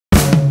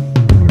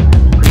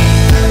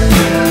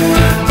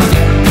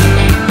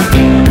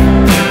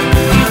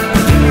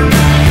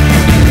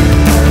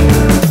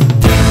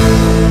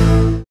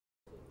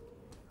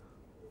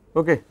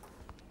Okay,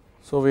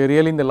 so we are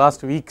really in the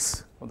last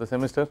weeks of the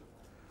semester.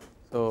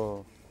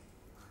 So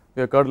we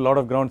have covered a lot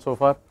of ground so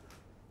far,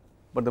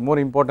 but the more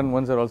important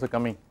ones are also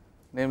coming.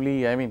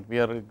 Namely, I mean, we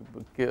are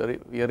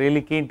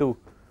really keen to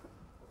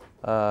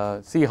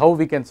see how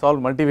we can solve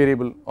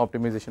multivariable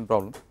optimization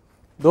problem.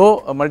 Though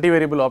a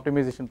multivariable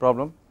optimization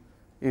problem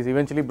is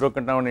eventually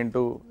broken down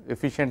into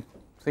efficient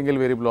single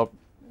variable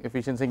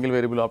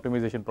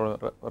optimization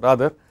problem.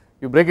 Rather,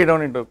 you break it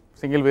down into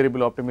single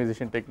variable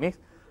optimization techniques,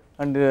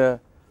 and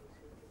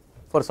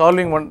for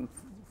solving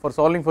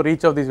for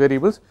each of these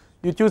variables,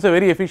 you choose a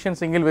very efficient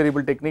single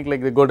variable technique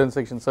like the Gordon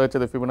section search or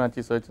the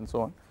Fibonacci search and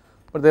so on.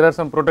 But there are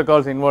some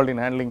protocols involved in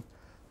handling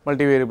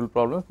multivariable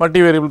problems.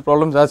 Multivariable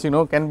problems, as you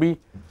know, can be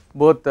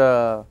both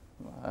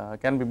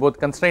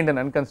constrained and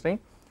unconstrained.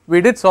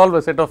 We did solve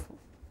a set of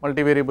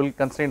multivariable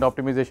constrained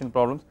optimization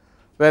problems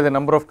where the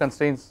number of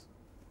constraints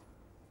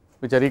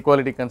which are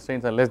equality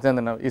constraints are less than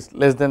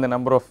the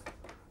number of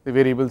the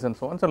variables and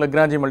so on. So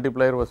Lagrange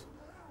multiplier was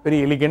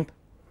very elegant.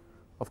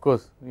 Of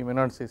course, we may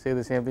not say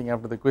the same thing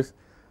after the quiz.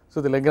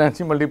 So the Lagrange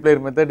multiplier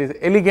method is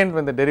elegant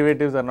when the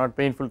derivatives are not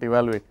painful to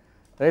evaluate,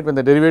 right? When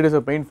the derivatives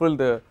are painful,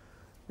 the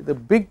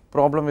big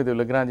problem with the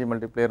Lagrange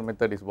multiplier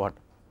method is what?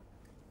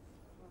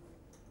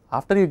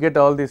 After you get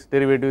all these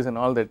derivatives and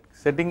all that,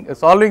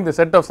 solving the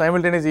set of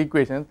simultaneous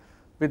equations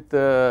with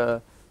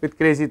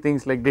crazy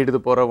things like d to the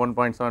power of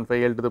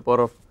 1.75 L to the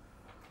power of,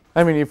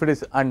 I mean, if it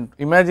is, and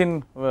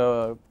imagine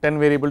 10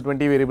 variable,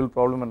 20 variable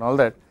problem and all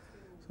that.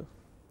 So,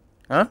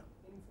 huh?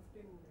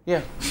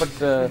 Yeah,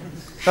 but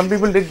some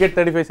people did get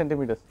 35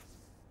 centimeters.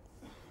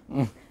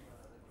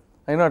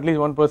 I know at least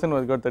one person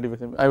was got 35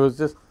 centimeters. I was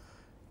just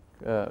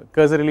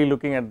cursorily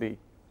looking at the.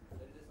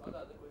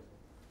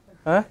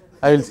 Huh?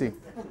 I will see.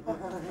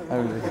 I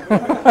will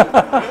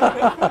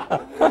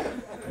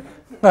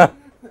see.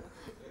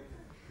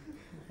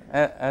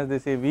 As they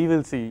say, we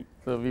will see.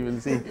 So we will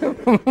see.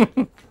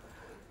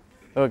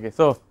 Okay,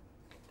 so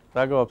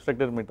Raghav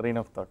obstructed my train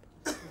of thought.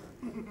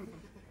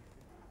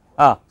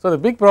 So the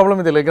big problem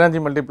with the Lagrange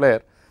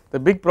multiplier,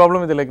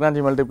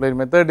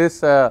 method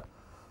is, well,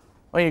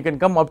 you can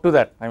come up to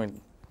that. I mean,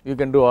 you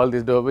can do all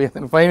this and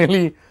then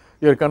finally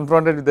you are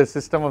confronted with the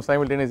system of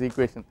simultaneous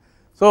equations.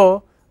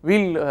 So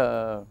we'll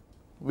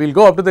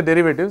go up to the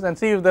derivatives and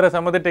see if there are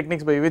some other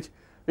techniques by which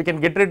we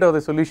can get rid of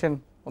the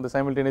solution of the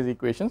simultaneous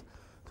equations.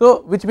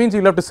 So which means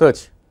you will have to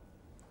search.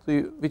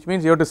 So which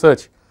means you have to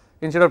search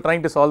instead of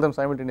trying to solve them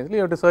simultaneously.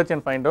 You have to search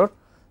and find out.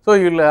 So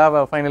you will have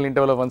a final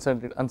interval of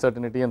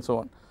uncertainty and so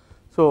on.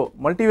 So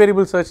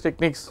multivariable search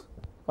techniques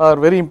are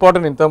very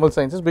important in thermal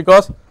sciences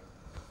because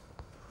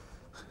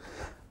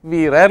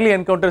we rarely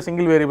encounter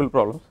single variable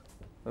problems,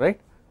 right?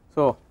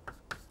 So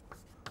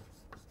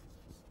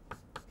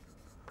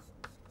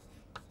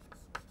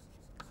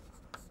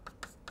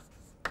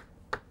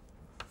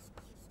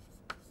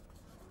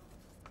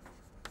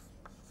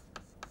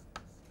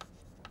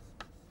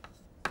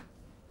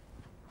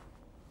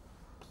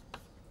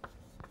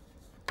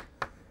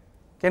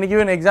can you give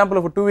an example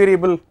of a two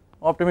variable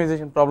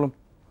optimization problem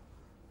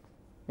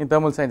in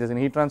thermal sciences, in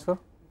heat transfer?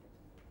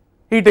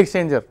 Heat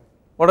exchanger,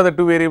 what are the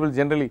two variables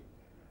generally?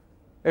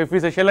 If it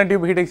is a shell and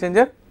tube heat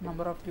exchanger?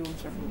 Number of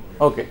tubes.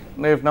 Okay,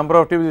 now if number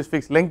of tubes is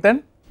fixed, length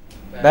and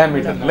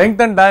diameter.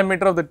 Length and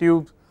diameter of the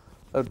tubes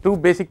are two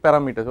basic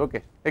parameters.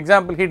 Okay,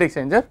 example heat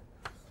exchanger.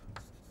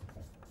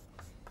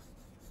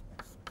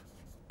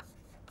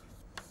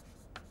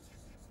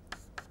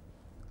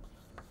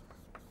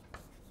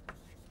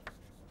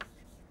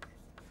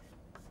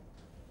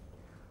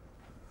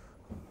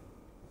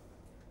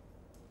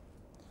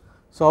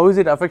 So how is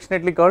it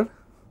affectionately called?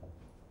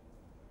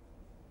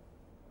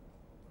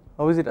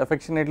 How is it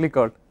affectionately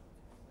called?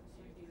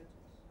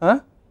 Huh?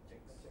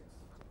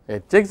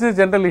 HX is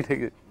generally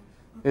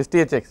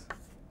STHX.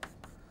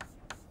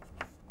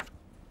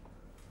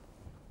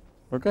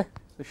 Okay,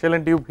 so shell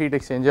and tube heat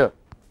exchanger.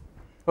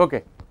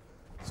 Okay,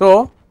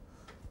 so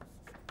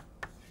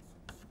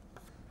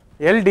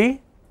LD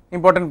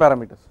important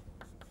parameters.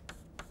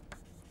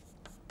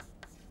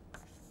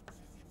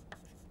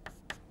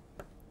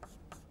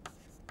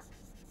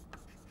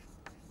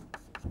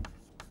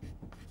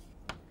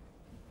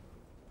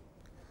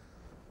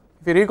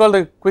 If you recall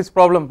the quiz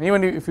problem,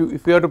 even if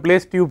you have to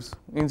place tubes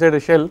inside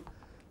a shell,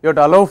 you have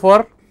to allow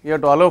for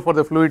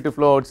the fluid to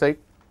flow outside,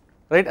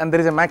 right? And there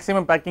is a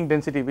maximum packing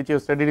density which you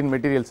have studied in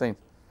material science,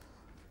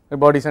 the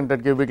body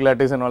centered cubic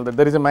lattice and all that.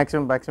 There is a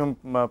maximum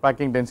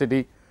packing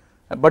density,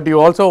 but you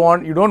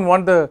don't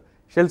want the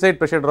shell side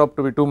pressure drop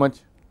to be too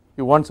much.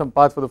 You want some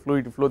path for the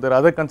fluid to flow. There are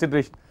other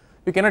considerations.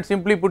 You cannot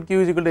simply put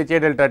Q is equal to HA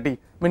delta T,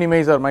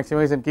 minimize or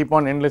maximize and keep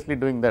on endlessly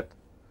doing that.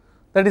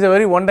 That is a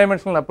very one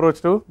dimensional approach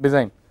to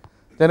design.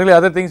 Generally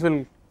other things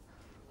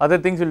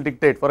will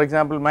dictate. For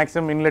example,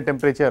 maximum inlet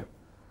temperature,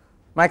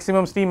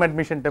 maximum steam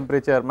admission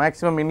temperature,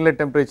 maximum inlet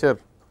temperature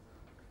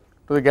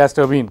to the gas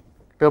turbine.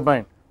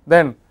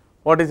 Then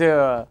what is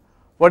the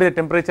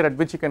temperature at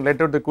which you can let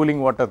out the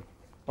cooling water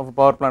of a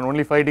power plant?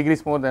 Only 5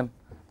 degrees more than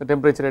the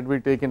temperature at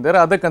which we take in. There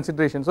are other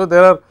considerations. So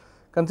there are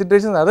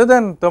considerations other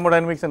than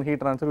thermodynamics and heat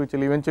transfer which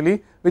will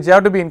eventually which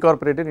have to be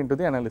incorporated into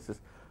the analysis.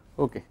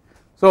 Okay.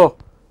 So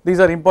these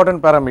are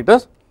important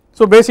parameters.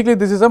 So basically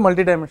this is a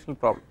multi-dimensional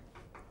problem,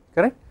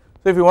 correct.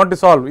 So if you want to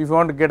solve, if you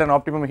want to get an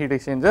optimum heat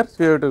exchanger,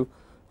 so you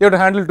have to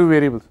handle two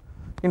variables.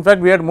 In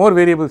fact, we had more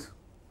variables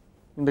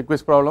in the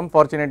quiz problem.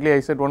 Fortunately, I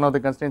said one of the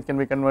constraints can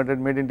be converted,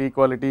 made into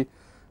equality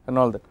and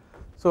all that.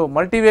 So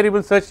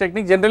multivariable search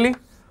technique, generally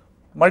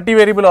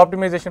multivariable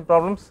optimization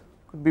problems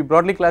could be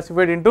broadly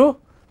classified into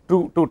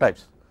two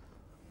types.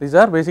 These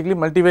are basically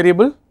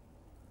multivariable,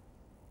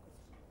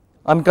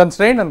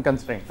 unconstrained and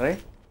constrained,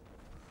 right.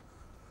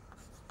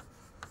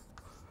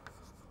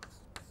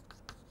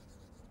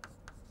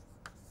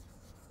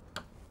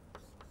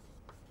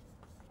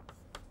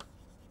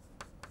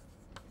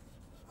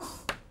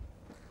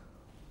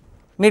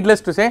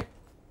 Needless to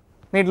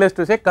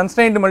say,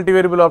 constrained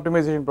multivariable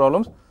optimization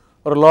problems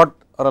are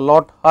a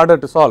lot harder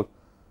to solve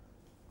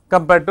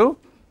compared to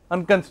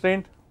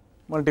unconstrained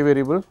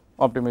multivariable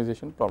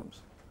optimization problems.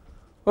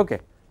 Okay.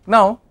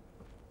 Now,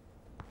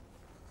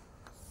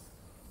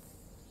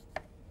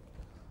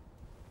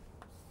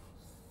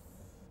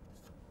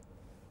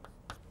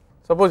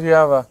 suppose you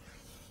have a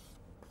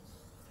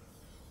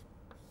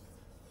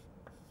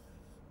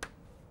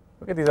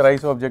these are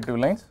iso-objective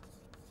lines.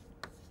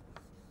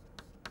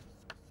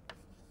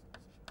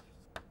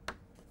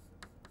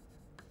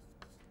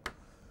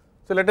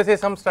 So let us say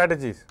some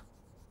strategies.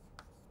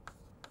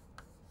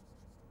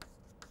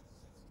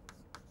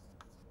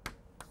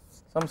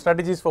 Some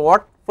strategies for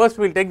what? First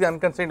we will take the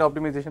unconstrained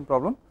optimization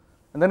problem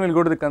and then we will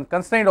go to the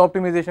constrained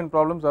optimization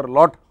problems are a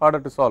lot harder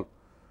to solve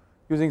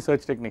using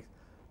search techniques.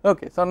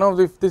 Okay, so now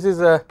if this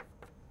is a,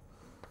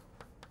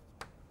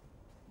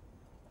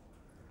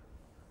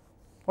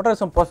 what are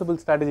some possible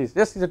strategies?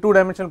 Just is a two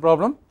dimensional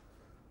problem,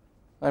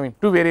 I mean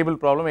two variable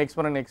problem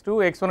x1 and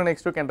x2, x1 and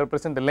x2 can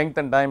represent the length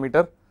and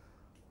diameter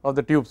of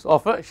the tubes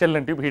of a shell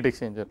and tube heat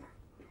exchanger.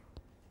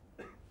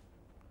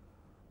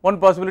 One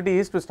possibility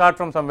is to start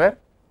from somewhere.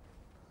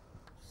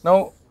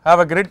 Now have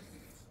a grid,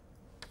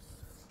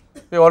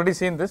 we have already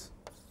seen this.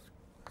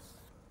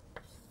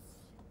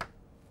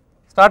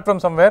 Start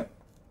from somewhere,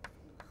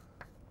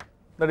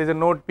 that is a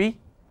node P,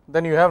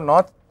 then you have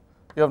north,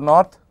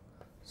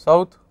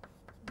 south,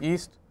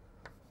 east,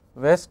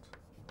 west,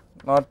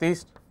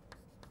 northeast.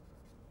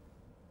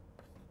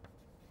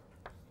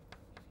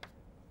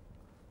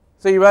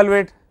 So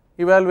evaluate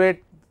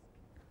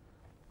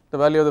the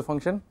value of the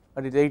function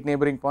at its 8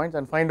 neighboring points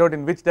and find out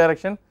in which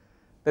direction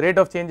the rate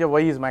of change of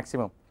y is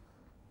maximum.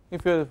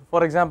 If you,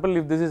 for example,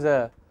 if this is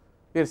a,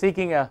 we are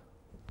seeking a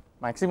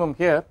maximum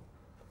here,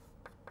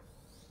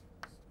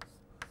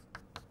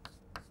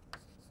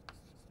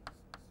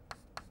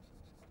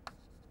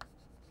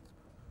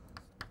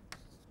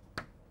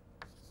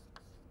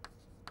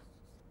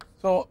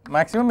 so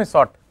maximum is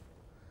sought.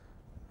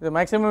 The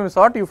maximum is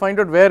sought, you find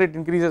out where it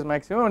increases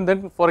maximum, and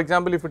then for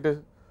example if it is,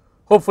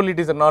 hopefully it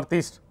is a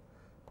northeast,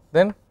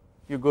 then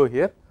you go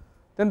here,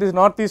 then this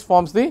northeast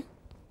forms the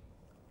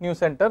new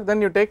center,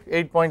 then you take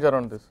 8 points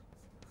around this.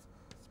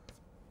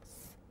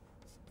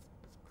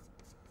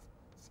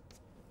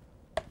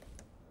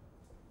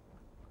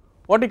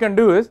 What you can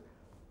do is,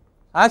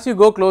 as you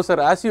go closer,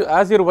 as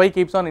your y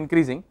keeps on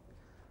increasing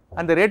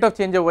and the rate of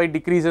change of y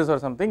decreases or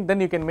something, then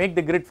you can make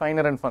the grid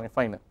finer and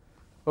finer.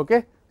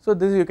 Okay. So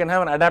this you can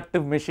have an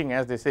adaptive meshing,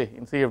 as they say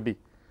in CFD.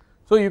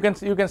 So you can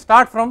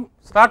start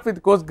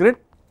with coarse grid,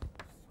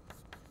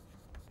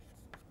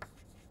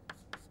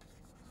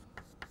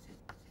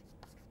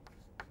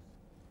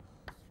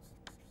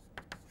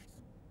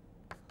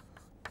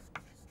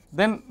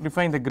 then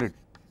refine the grid.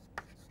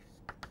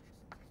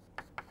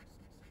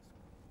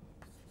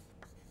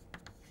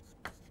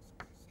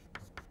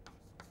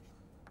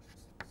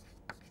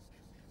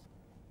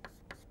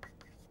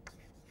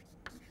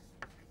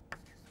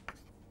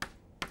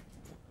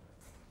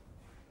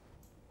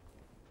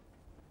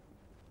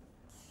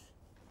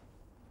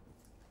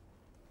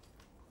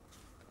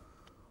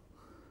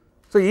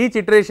 So each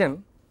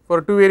iteration for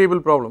a two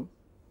variable problem,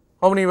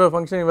 how many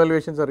function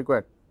evaluations are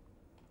required?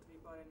 3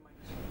 power n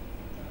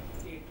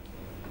minus 8.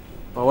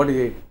 What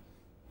is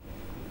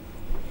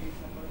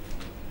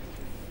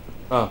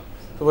 8? So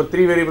for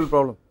 3 variable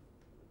problem,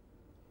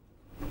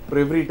 for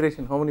every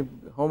iteration,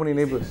 how many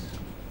neighbors?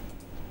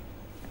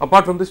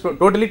 Apart from this,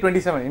 totally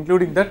 27,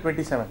 including that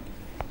 27,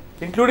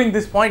 including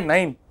this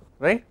 0.9,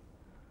 right?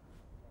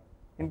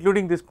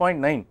 Including this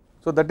 0.9.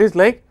 So that is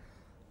like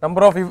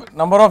number of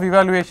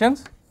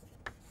evaluations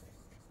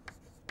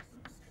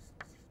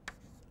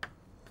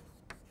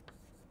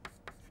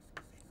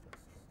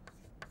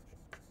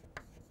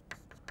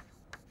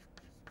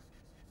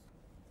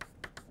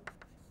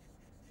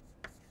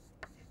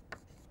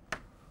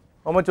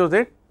how much was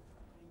it?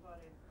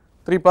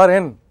 3 power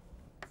n,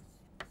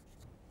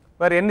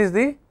 where n is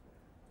the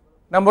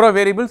number of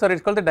variables, or it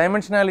is called the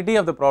dimensionality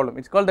of the problem.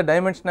 It is called the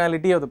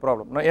dimensionality of the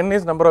problem. Now n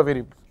is number of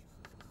variables.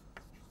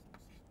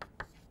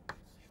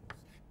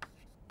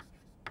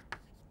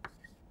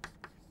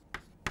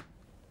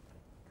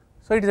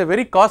 So it is a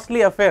very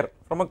costly affair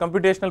from a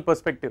computational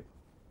perspective.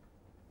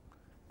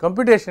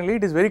 computationally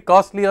it is very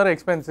costly or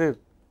expensive.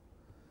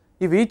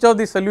 If each of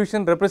these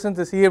solution represents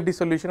a CFD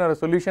solution or a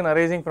solution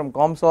arising from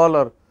COMSOL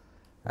or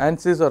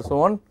ANSYS or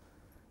so on,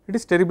 it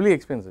is terribly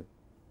expensive.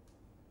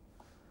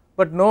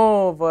 But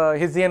no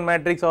Hessian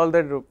matrix, all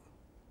that,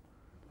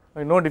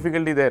 no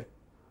difficulty there.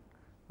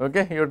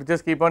 Okay, you have to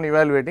just keep on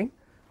evaluating,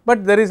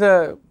 but there is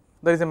a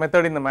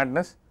method in the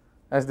madness,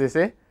 as they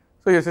say.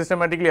 So you are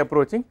systematically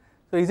approaching.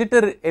 So is it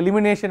a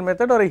elimination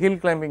method or a hill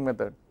climbing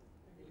method?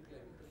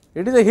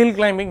 It is a hill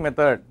climbing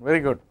method. Very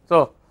good.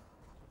 So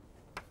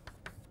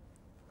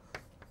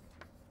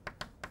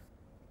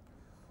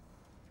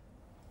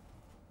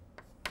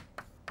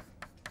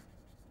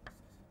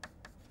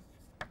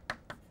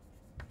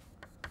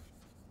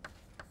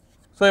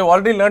I have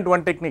already learnt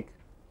one technique,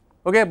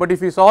 okay, but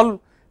if you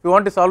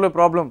want to solve a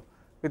problem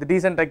with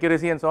decent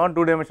accuracy and so on,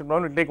 2-dimensional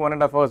problem, it will take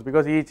 1.5 hours,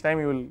 because each time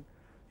you will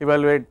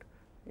evaluate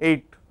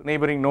 8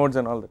 neighboring nodes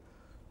and all that.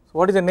 So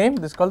what is the name?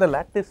 This is called the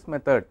lattice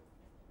method.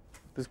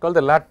 This is called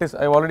the lattice,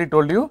 I have already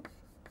told you.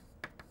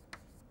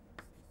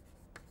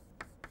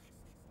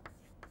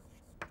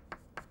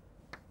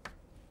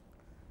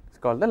 It is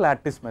called the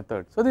lattice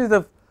method. So this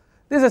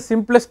is the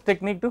simplest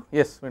technique to,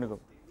 yes, Venugopalan.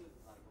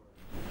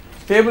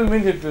 Stable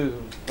means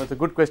that's a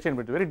good question,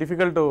 but very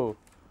difficult to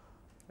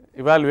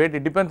evaluate.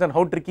 It depends on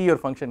how tricky your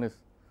function is.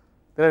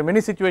 There are many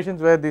situations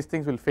where these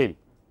things will fail,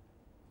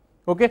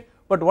 okay.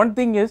 But one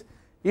thing is,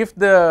 if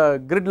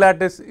the grid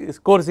lattice is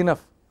coarse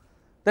enough,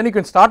 then you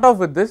can start off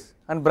with this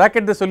and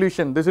bracket the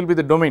solution. This will be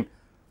the domain.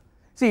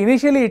 See,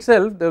 initially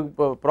itself the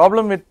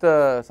problem with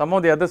some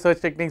of the other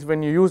search techniques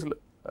when you use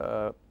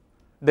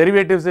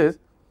derivatives is,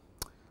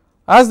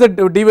 as the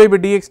dy by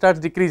dx starts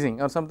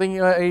decreasing or something,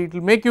 it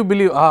will make you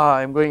believe,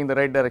 I am going in the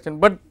right direction,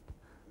 but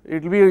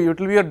it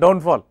will be a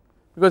downfall,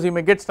 because you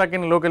may get stuck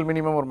in local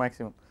minimum or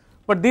maximum.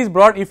 But these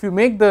broad, if you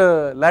make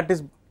the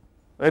lattice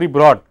very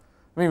broad,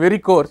 I mean very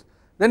coarse,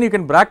 then you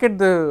can bracket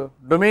the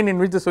domain in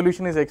which the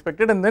solution is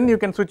expected, and then you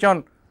can switch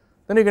on,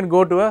 then you can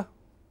go to a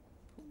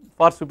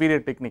far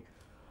superior technique.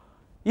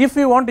 If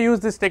you want to use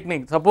this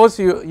technique, suppose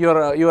you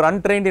are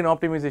untrained in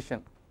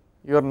optimization,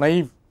 you are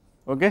naive,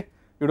 okay,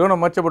 you do not know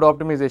much about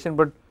optimization,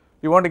 but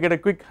you want to get a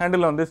quick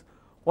handle on this.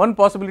 One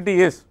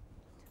possibility is,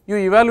 you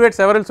evaluate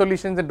several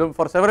solutions, and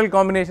for several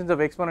combinations of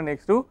x1 and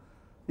x2,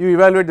 you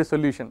evaluate the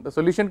solution. The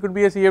solution could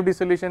be a CFD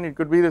solution, it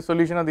could be the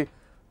solution of the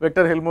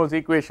vector Helmholtz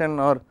equation,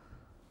 or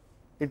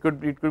it could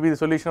be the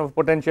solution of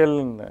potential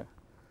in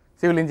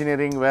civil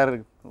engineering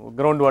where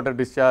groundwater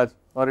discharge,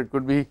 or it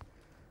could be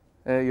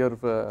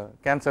your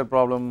cancer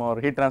problem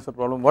or heat transfer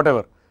problem,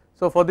 whatever.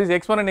 So for this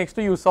x1 and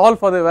x2, you solve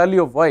for the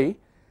value of y,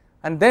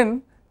 and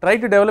then try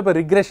to develop a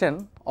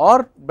regression,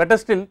 or better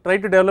still, try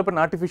to develop an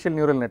artificial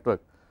neural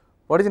network.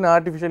 What is an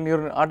artificial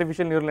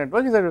neural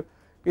network?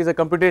 Is a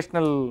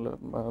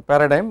computational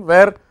paradigm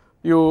where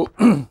you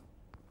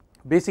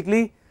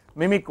basically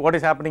mimic what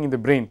is happening in the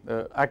brain,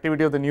 the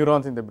activity of the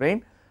neurons in the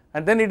brain,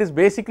 and then it is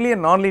basically a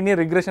nonlinear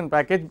regression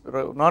package,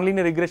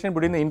 nonlinear regression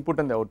between the input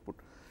and the output.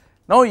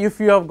 Now if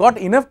you have got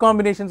enough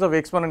combinations of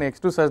x1 and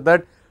x2 such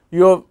that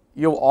you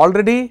have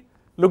already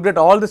looked at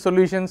all the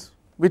solutions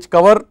which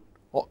cover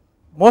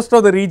most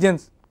of the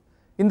regions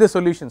in the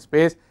solution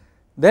space,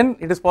 then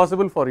it is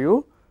possible for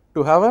you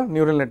to have a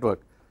neural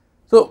network.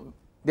 So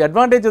the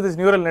advantage of this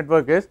neural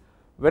network is,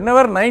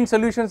 whenever 9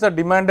 solutions are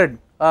demanded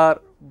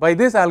by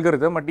this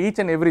algorithm at each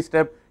and every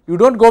step, you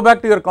do not go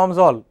back to your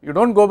COMSOL, you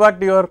do not go back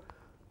to your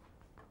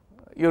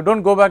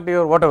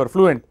whatever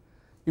Fluent,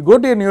 you go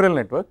to your neural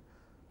network,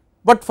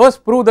 but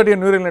first prove that your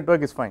neural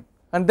network is fine,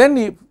 and then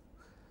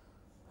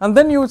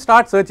you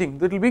start searching.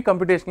 It will be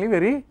computationally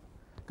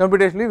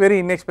very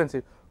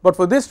inexpensive. But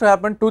for this to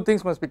happen, two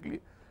things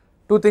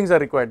are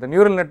required. The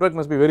neural network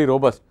must be very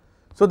robust.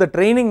 So the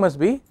training must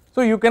be,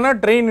 so you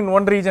cannot train in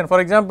one region. For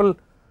example,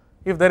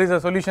 if there is a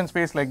solution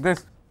space like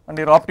this and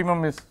your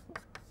optimum is,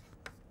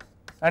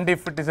 and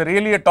if it is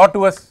really a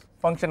tortuous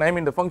function, I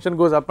mean the function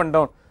goes up and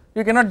down,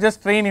 you cannot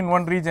just train in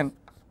one region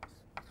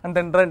and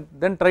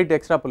then try to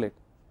extrapolate.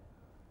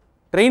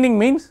 Training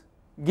means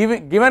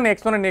given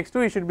x1 and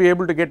x2, you should be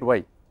able to get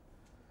y,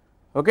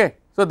 okay.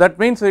 So that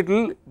means it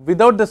will,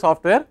 without the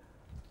software,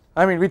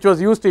 I mean which was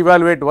used to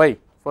evaluate y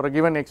for a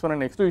given x1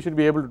 and x2, you should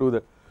be able to do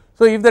that.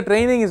 So if the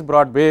training is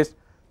broad based,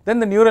 then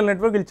the neural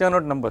network will churn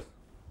out numbers,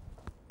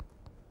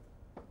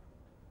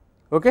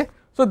 okay.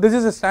 So this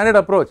is a standard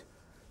approach.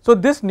 So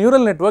this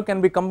neural network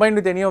can be combined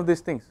with any of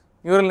these things.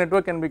 Neural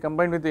network can be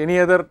combined with any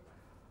other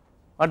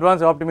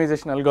advanced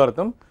optimization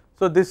algorithm.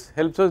 So this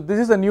helps us, this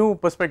is a new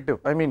perspective.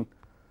 I mean,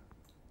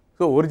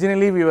 so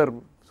originally we were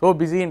so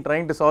busy in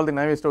trying to solve the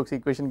Navier-Stokes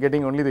equation,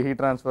 getting only the heat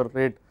transfer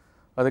rate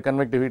or the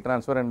convective heat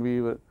transfer, and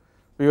we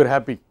were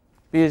happy.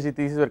 PhD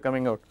theses were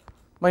coming out.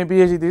 My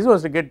PhD thesis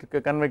was to get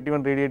convective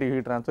and radiative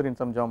heat transfer in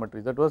some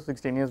geometries. That was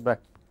 16 years back,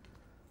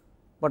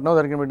 but now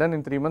that can be done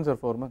in 3 months or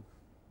 4 months.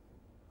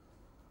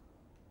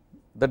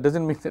 That does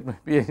not mean that my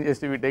PhD has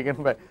to be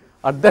taken by,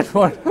 at that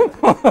point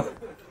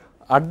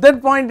at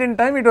that point in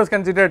time it was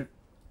considered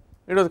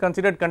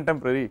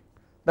contemporary.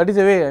 That is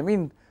a way, I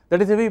mean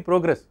that is a way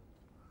progress.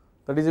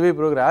 That is the way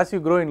progress. As you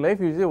grow in life,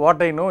 you say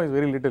what I know is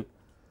very little.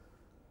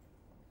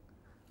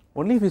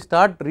 Only if you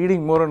start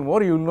reading more and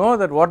more, you know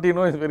that what you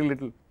know is very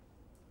little.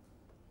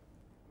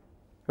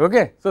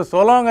 Okay, so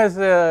long as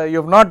you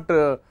have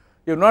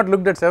not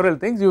looked at several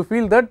things, you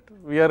feel that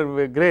we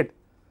are great.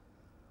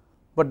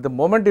 But the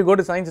moment you go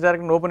to Science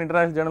Direct and open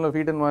International Journal of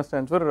Heat and Mass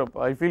Transfer,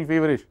 I feel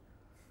feverish.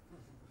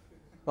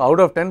 Out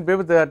of 10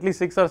 papers, there are at least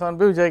 6 or 7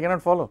 papers which I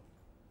cannot follow.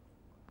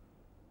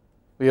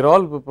 We are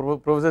all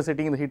professors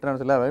sitting in the heat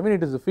transfer lab. I mean,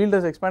 the field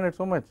has expanded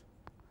so much.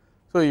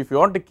 So if you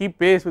want to keep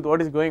pace with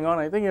what is going on,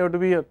 I think you have to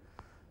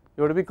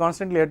be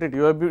constantly at it.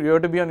 You have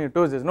to be on your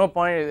toes. There's no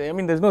point. I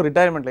mean, there's no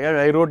retirement. Like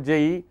I wrote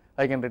JE,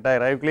 I can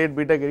retire. I played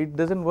BTech. It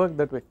doesn't work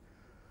that way.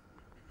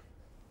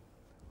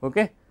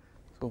 Okay.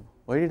 So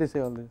why did I say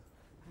all this?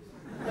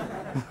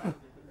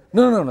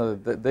 No.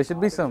 There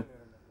should be some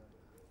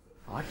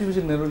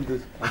artificial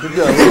nervousness.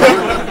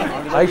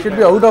 I should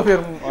be out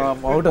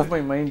of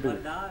my mind too.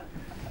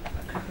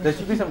 There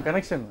should be some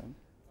connection.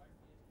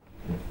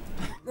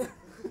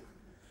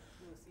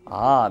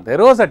 There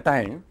was a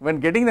time when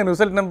getting the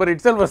Nusselt number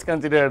itself was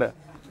considered.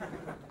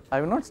 I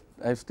have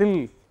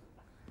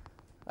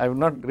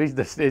not reached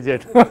the stage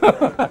yet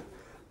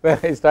where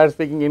I start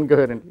speaking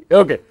incoherently.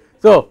 Okay,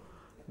 so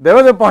there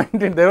was a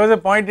point in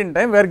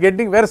time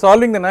where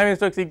solving the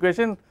Navier-Stokes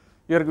equation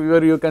you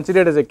are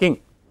considered as a king,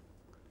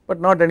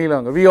 but not any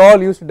longer. We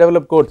all used to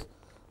develop codes.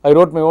 I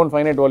wrote my own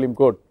finite volume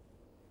code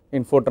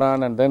in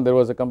Fortran, and then there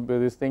was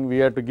this thing we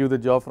had to give the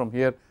job from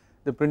here.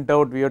 The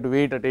printout we had to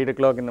wait at 8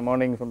 o'clock in the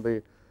morning from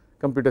the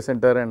computer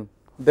center, and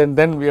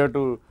then we have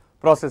to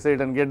process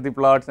it and get the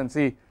plots and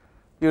see.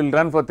 You will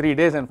run for 3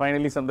 days and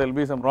finally there will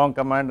be some wrong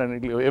command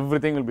and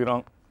everything will be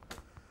wrong.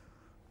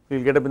 You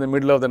will get up in the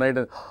middle of the night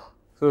and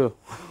so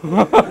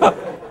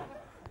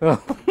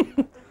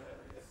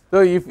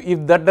so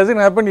if that doesn't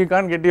happen, you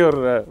can't get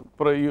your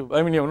you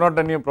have not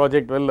done your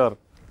project well, or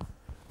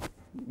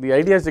the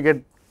idea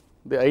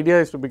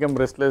is to become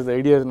restless. The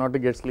idea is not to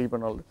get sleep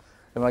and all that.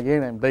 And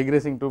again, I am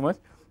digressing too much.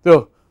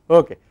 So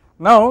okay,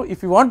 now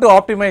if you want to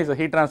optimize a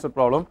heat transfer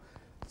problem,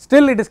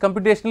 still it is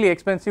computationally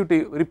expensive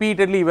to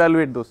repeatedly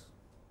evaluate those.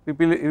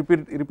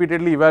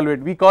 Repeatedly evaluate.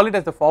 We call it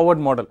as the forward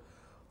model.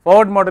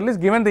 Forward model is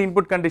given the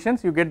input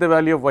conditions, you get the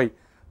value of y.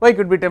 Y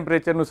could be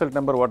temperature, Nusselt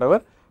number,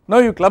 whatever. Now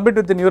you club it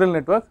with the neural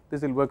network,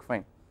 this will work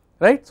fine,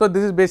 right? So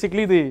this is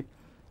basically the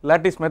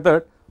lattice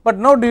method. But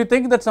now do you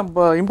think that some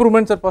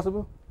improvements are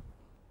possible?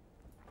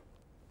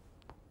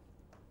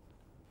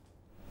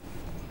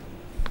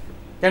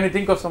 Can you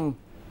think of some,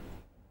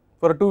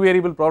 for a 2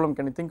 variable problem,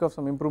 can you think of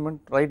some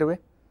improvement right away?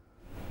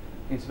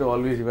 Instead of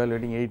always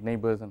evaluating 8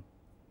 neighbors and.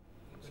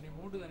 When you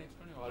move to the next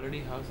one, you already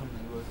have some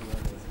neighbors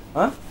evaluated.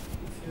 Huh?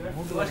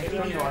 Move to the next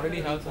one, you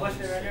already have some. First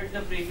evaluate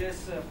the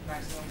previous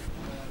maximum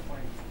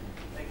point.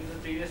 Like if the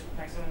previous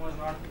maximum was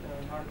not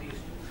reached,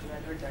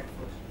 evaluate that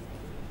first.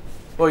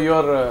 So you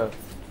are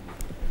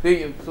so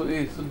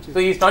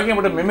he is talking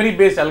about a memory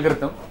based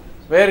algorithm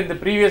where in the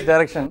previous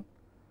direction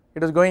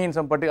it is going in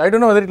some particular. I don't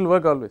know whether it will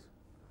work always,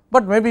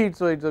 but maybe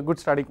it's a good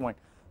starting point.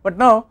 But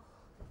now,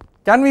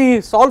 can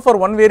we solve for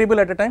one variable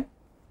at a time?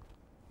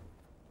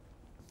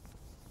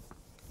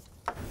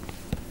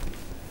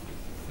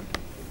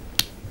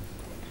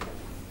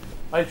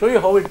 I will show you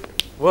how it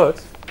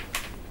works.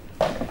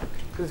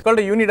 This is called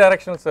a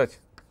unidirectional search.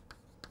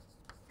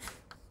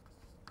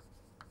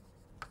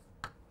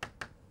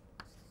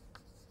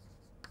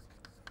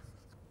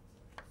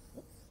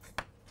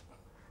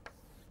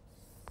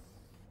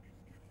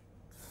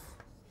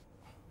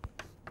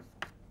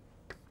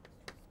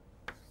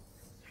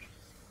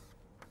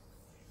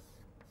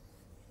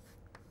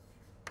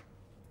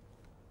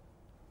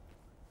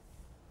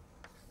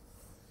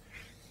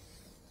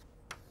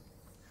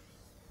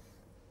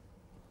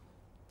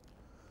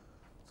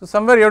 So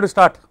somewhere you have to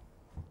start.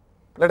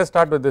 Let us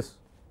start with this.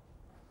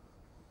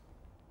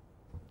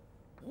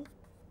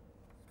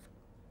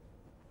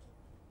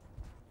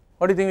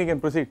 What do you think we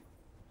can proceed?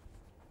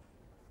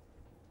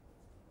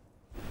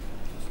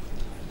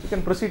 We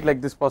can proceed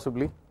like this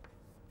possibly.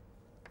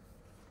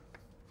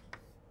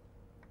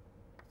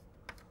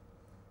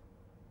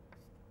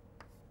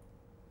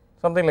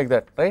 Something like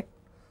that, right?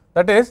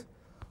 That is,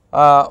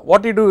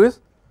 what you do is,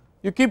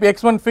 you keep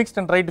x1 fixed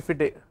and try to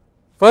fit it.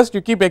 First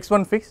you keep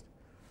x1 fixed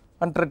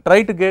and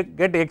try to get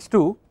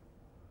x2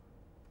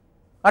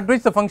 at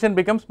which the function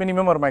becomes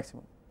minimum or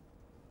maximum.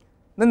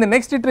 Then the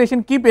next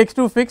iteration keep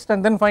x2 fixed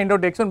and then find out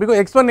x1, because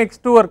x1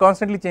 x2 are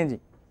constantly changing.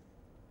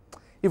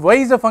 If y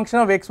is a function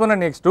of x1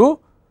 and x2,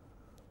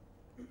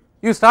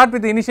 you start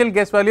with the initial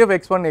guess value of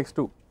x1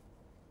 x2,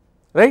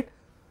 right,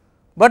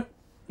 but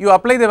you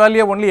apply the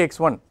value of only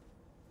x1,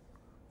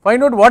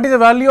 find out what is the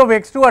value of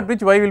x2 at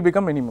which y will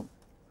become minimum.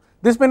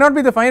 This may not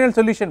be the final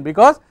solution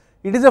because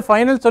it is a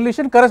final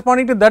solution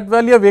corresponding to that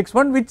value of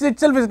x1 which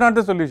itself is not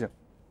the solution.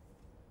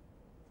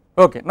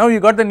 Okay, now you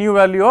got the new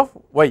value of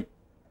y.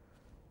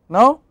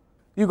 Now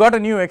you got a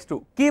new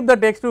x2, keep that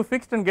x2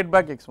 fixed and get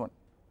back x1,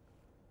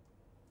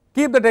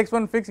 keep that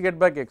x1 fixed, get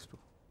back x2.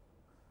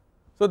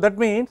 So that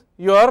means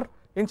you are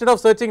instead of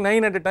searching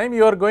 9 at a time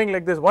you are going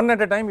like this, 1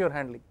 at a time you are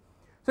handling.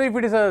 So if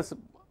it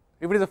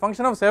is a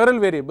function of several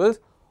variables,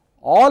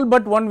 all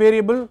but one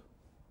variable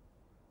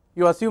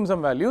you assume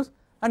some values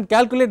and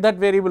calculate that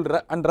variable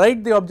and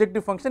write the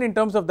objective function in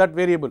terms of that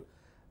variable.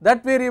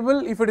 That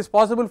variable, if it is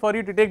possible for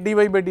you to take dy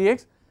by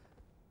dx,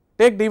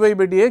 take dy by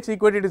dx,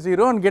 equate it to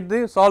 0 and get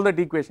the solve that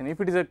equation.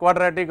 If it is a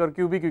quadratic or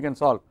cubic you can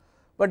solve,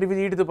 but if it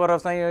is e to the power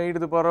of sin, e to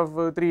the power of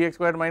 3x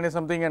squared minus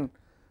something, and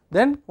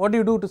then what do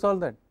you do to solve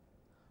that?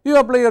 You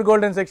apply your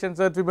golden section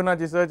search,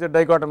 Fibonacci search or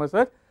dichotomous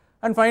search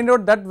and find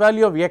out that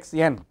value of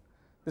xn,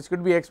 this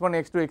could be x1,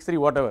 x2, x3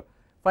 whatever,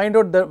 find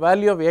out the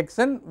value of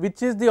xn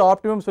which is the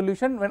optimum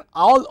solution when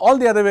all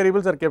the other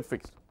variables are kept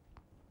fixed.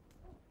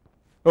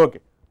 Okay.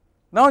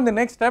 Now in the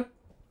next step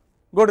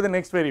go to the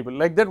next variable,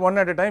 like that one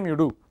at a time you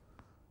do,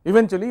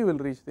 eventually you will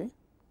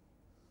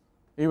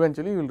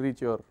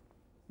reach your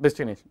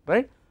destination,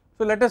 right.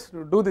 So let us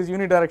do this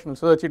unidirectional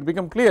search, it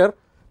become clear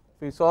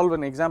if we solve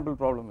an example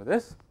problem with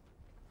this.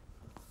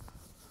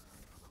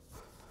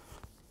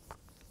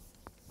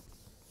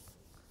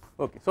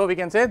 Okay, so we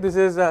can say this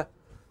is a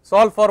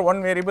solve for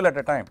one variable at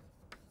a time.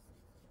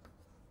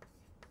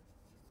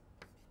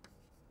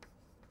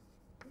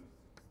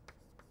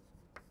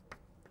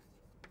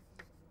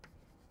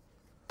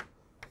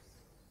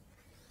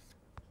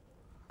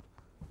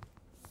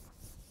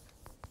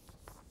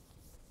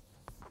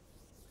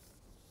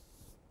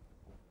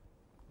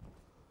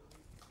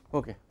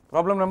 Okay,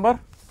 problem number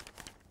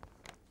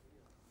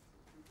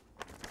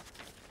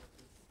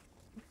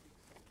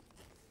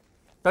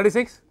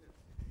 36.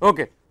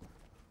 Okay.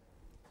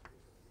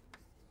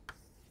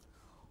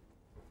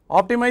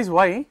 Optimize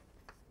y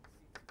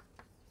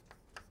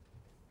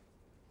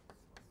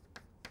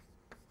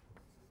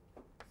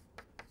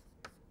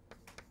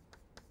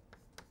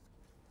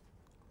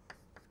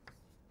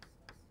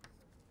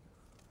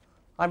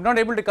I am not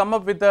able to come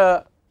up with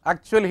the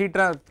actual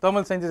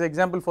thermal sciences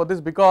example for this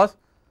because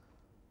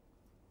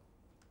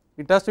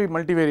it has to be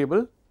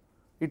multivariable,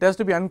 it has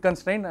to be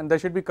unconstrained and there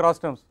should be cross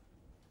terms.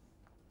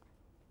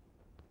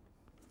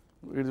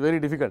 It is very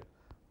difficult,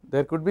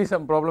 there could be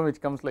some problem which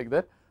comes like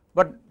that,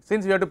 but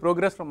since we have to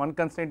progress from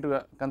unconstrained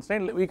to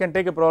constrained, we can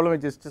take a problem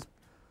which is just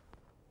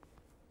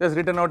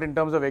written out in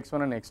terms of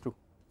x1 and x2,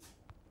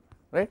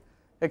 right.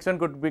 X1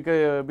 could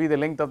be the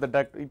length of the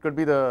duct, it could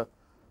be the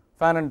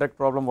fan and duct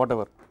problem,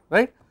 whatever,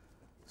 right.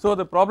 So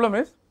the problem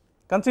is,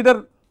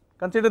 consider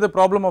the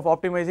problem of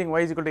optimizing y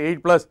is equal to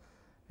 8 plus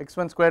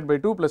x1 squared by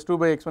 2 plus 2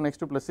 by x1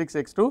 x2 plus 6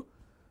 x2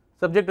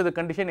 subject to the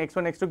condition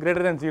x1 x2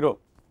 greater than 0.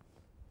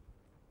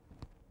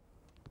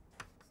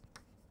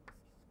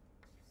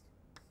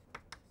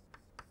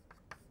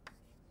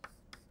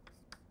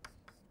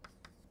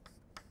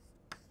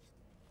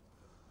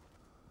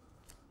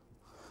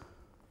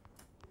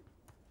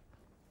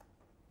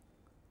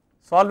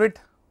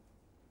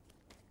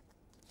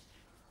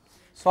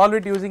 Solve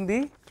it using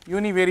the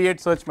univariate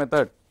search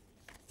method.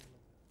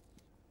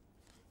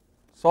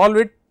 Solve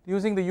it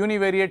using the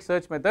univariate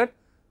search method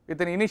with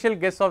an initial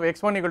guess of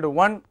x1 equal to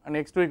 1 and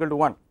x2 equal to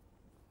 1.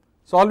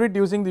 Solve it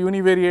using the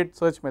univariate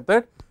search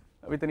method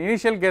with an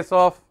initial guess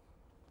of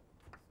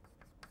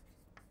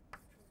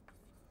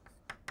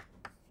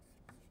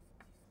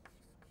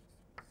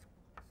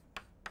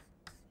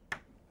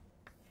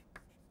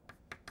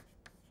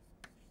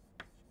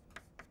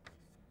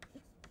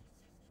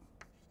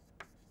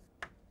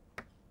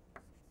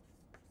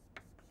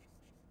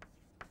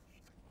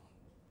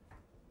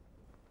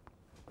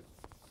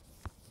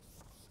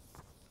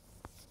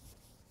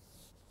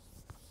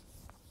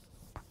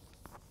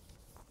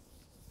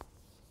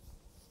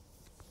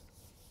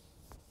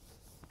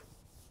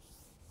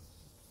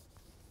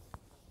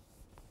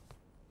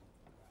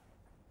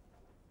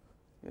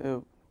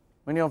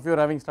many of you are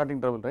having starting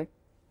trouble, right,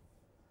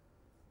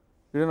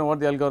 you do not know what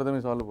the algorithm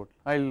is all about.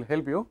 I will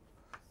help you.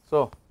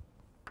 So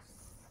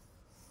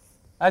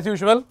as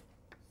usual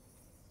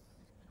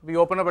we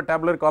open up a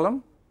tabular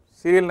column,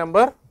 serial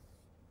number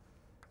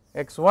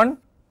x1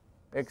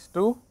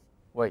 x2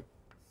 y.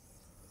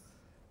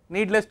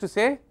 Needless to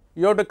say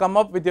you have to come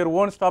up with your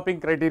own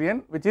stopping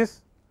criterion which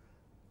is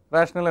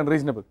rational and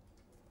reasonable.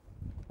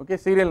 Okay,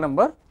 serial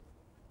number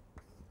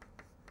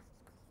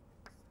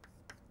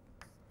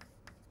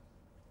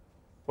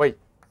y.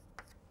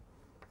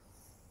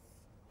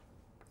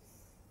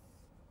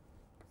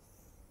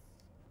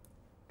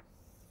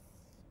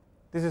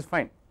 This is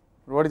fine.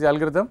 What is the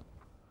algorithm?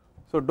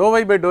 So dou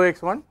y by dou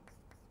x1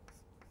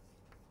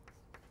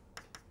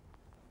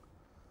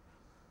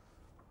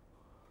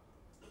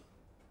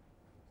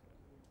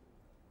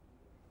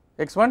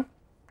 x1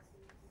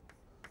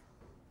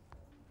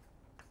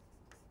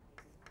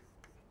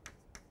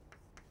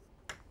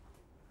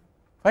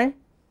 fine,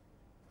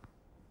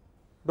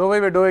 dou y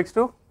by dou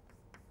x2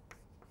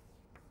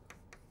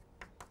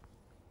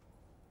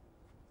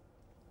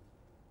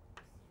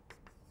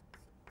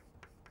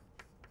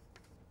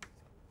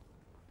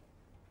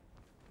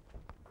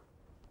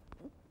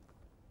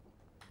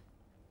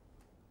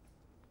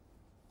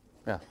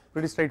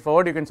 pretty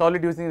straightforward. You can solve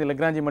it using the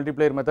Lagrange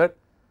multiplier method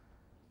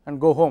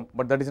and go home,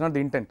 but that is not the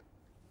intent.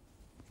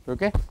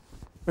 Okay,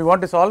 we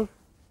want to solve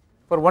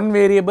for one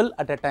variable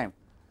at a time,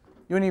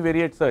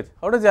 univariate search.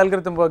 How does the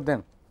algorithm work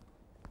then?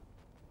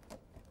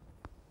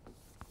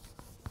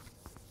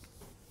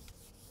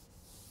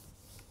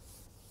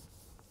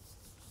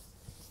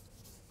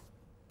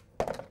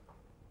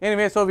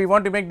 Anyway, so we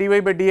want to make dy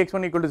by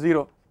dx1 equal to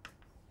 0,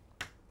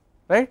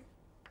 right?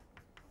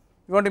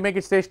 We want to make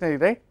it stationary,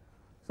 right?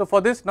 So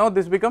for this, now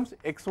this becomes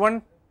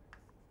x1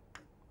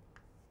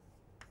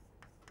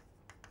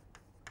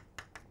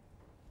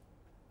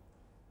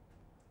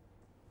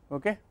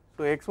 okay,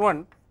 so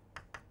x1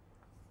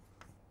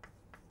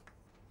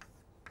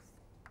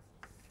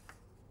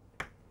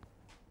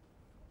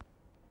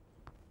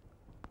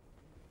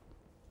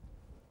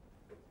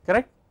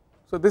 correct.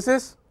 So this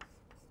is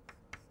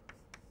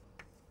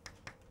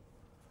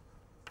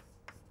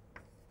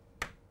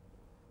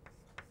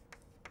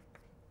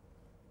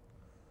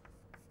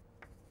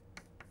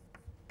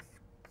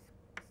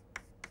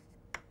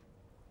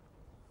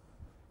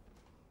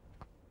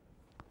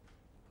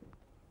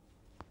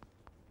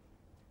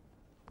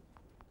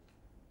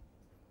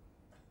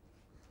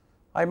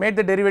I made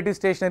the derivative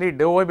stationary,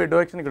 dou y by dou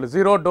x1 equal to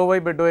 0, dou y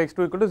by dou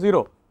x2 equal to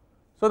 0.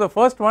 So the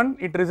first one,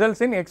 it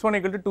results in x1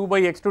 equal to 2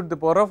 by x2 to the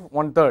power of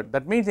 1/3.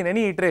 That means in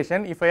any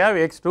iteration, if I have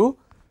x2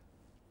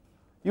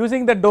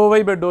 using the dou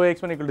y by dou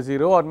x1 equal to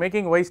 0 or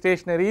making y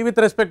stationary with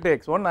respect to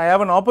x1, I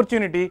have an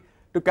opportunity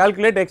to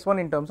calculate x1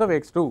 in terms of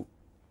x2.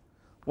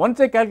 Once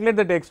I calculate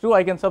that x2,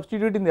 I can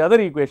substitute in the other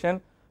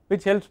equation,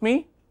 which helps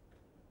me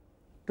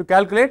to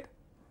calculate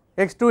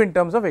x2 in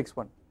terms of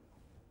x1.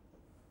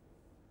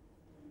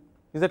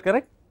 Is that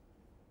correct?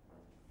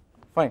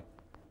 Fine.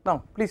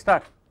 Now please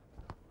start.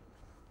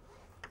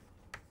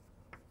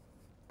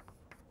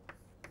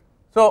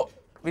 So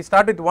we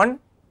start with 1,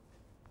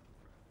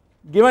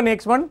 given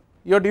x1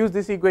 you have to use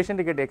this equation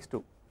to get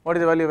x2. What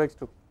is the value of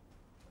x2?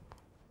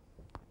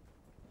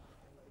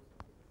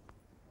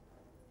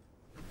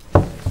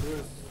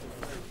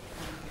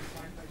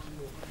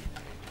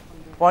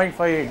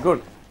 .58.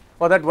 Good.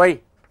 For that y,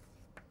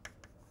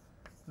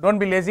 don't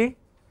be lazy,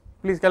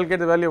 please calculate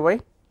the value of y.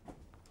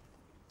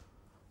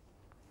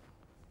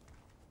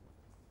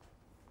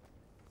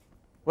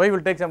 Y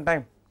will take some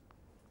time.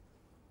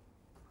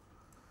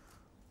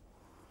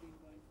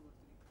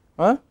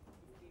 Huh?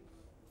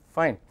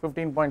 Fine,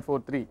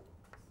 15.43.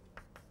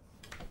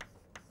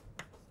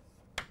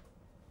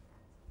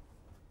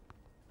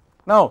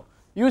 Now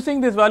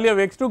using this value of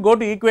x2, go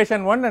to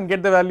equation 1 and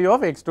get the value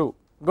of x2.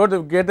 Go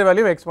to get the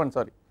value of x1,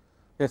 sorry.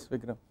 Yes,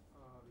 Vikram.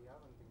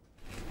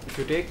 If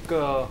you take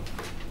that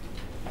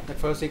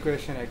first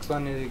equation,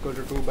 x1 is equal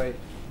to 2 by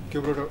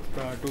cube root of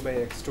 2 by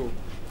x2,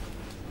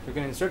 you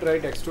can instead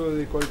write x2 is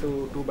equal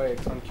to 2 by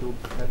x1 cube.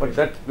 But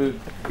that will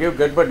give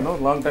gadbad, no,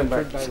 long time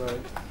back.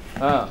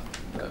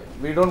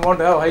 We don't want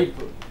to have hype.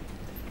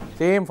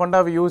 Same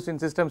funda we used in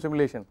system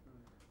simulation.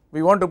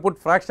 We want to put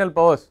fractional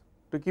powers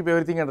to keep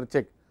everything under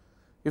check.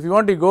 If you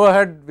want to go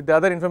ahead with the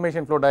other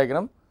information flow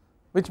diagram,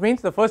 which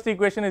means the first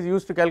equation is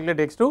used to calculate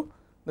x2,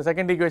 the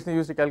second equation is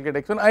used to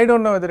calculate x1. I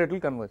don't know whether it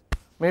will converge.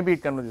 Maybe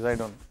it converges, I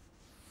don't know.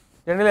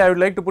 Generally I would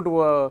like to put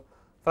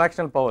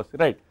fractional powers,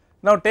 right.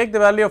 Now take the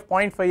value of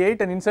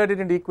 0.58 and insert it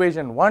into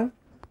equation 1.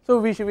 So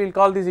we will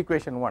call this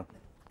equation 1.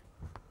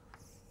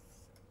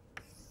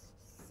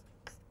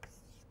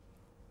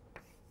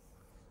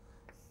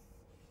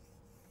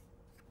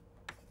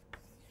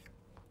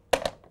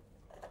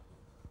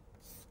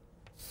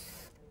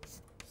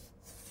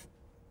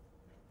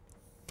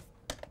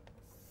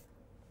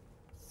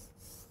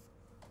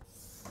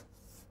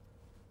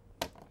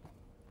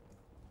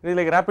 It is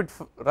like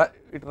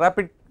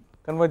rapid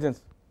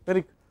convergence,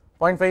 very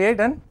 0.58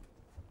 and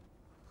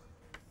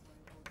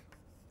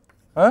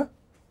huh?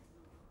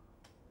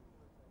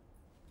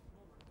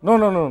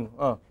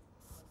 No.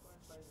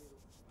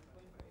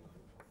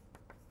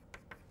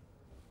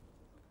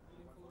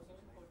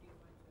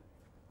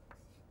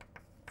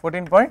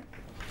 14 point.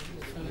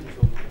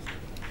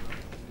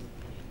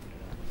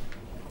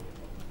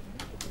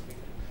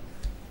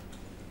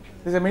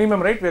 This is a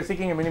minimum, right? We are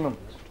seeking a minimum.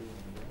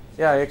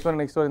 Yeah, x1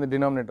 and x2 are in the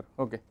denominator.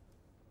 Okay.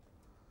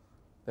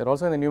 They are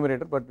also in the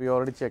numerator, but we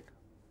already checked.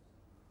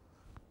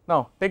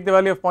 Now take the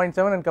value of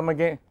 0.7 and come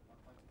again.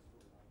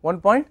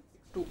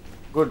 1.2.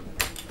 Good.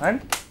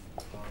 And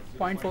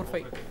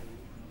 0.45.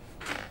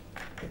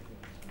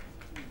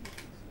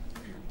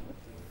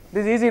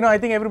 This is easy, I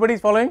think everybody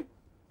is following.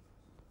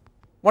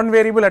 One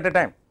variable at a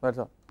time. That's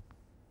all.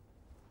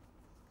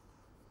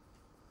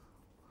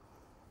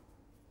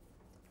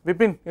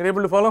 Vipin, you are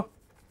able to follow?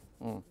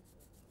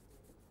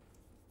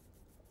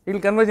 It will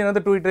converge in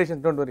another 2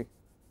 iterations, don't worry.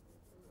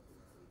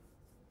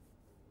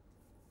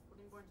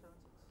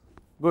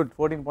 14.76. Good,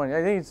 14 point.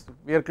 I think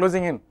we are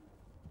closing in.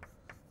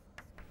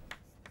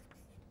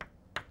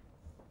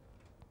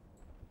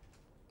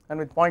 And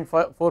with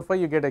 0.45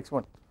 you get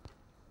x1.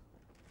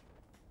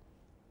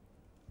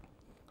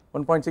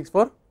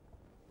 1.64.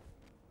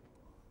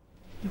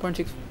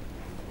 1.6.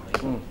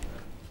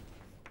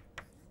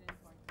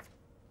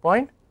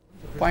 Point?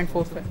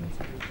 0.45.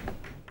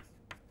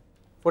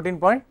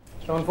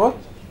 14.74.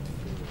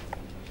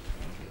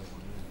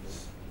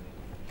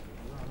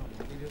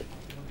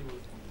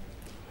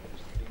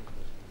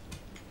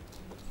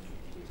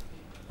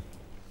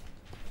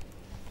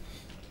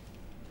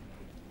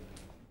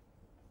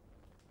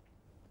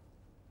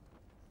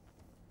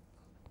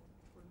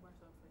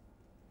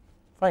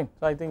 fine.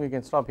 So I think we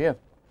can stop here.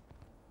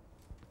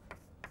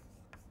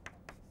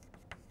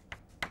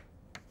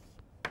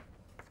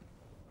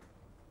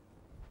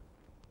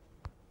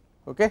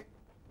 Okay.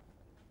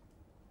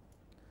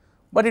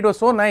 But it was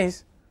so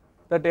nice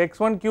that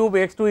x1 cube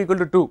x2 equal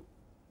to 2.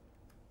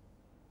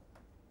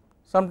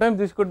 Sometimes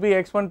this could be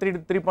x1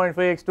 3.5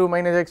 x2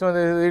 minus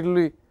x1, it will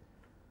be,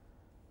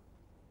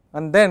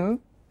 and then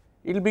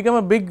it will become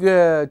a big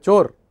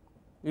chore.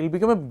 It will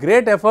become a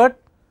great effort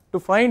to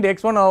find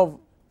x1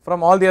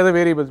 from all the other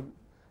variables.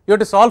 You have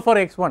to solve for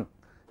x1.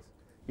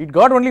 It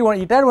had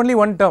only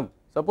one term.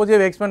 Suppose you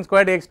have x1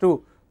 squared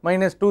x2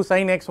 minus 2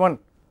 sin x1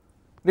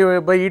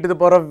 divided by e to the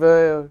power of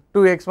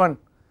 2x1.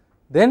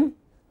 Then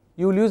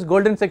you will use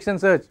golden section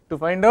search to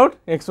find out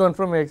x1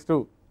 from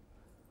x2.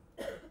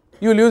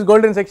 You will use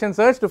golden section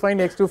search to find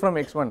x2 from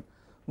x1,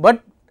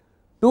 but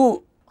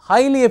 2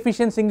 highly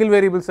efficient single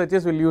variable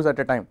searches will use at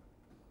a time,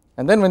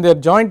 and then when they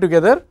are joined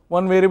together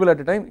one variable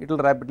at a time, it will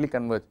rapidly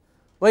converge.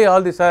 Why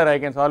all this, sir? I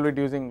can solve it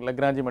using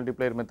Lagrange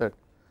multiplier method.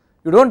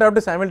 You do not have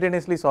to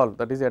simultaneously solve,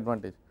 that is the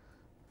advantage.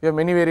 If you have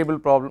many variable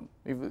problem,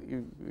 if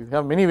you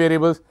have many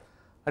variables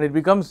and it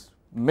becomes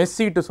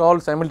messy to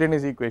solve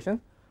simultaneous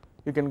equations,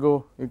 you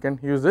can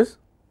use this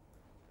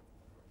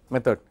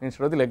method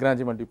instead of the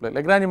Lagrange multiplier.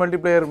 Lagrange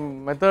multiplier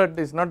method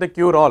is not the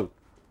cure all,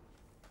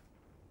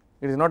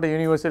 it is not a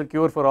universal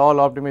cure for all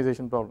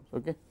optimization problems.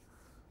 Okay.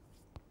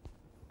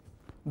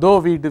 Though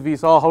we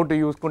saw how to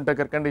use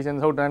Kuhn-Tucker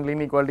conditions, how to handle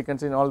inequality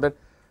constraints, all that.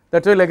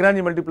 That is why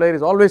Lagrange multiplier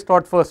is always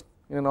taught first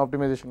in an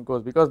optimization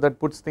course, because that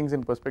puts things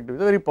in perspective. It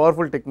is a very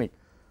powerful technique.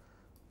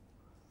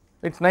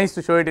 It is nice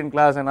to show it in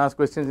class and ask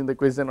questions in the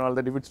quiz and all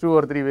that if it is 2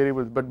 or 3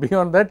 variables, but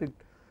beyond that it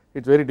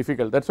is very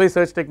difficult. That is why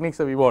search techniques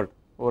have evolved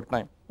over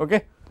time.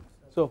 Okay.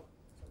 So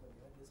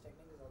this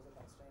technique is also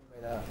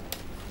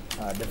constrained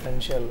by the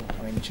differential,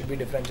 I mean it should be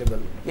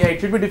differentiable. Yeah,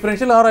 it should be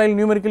differential, or I will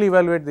numerically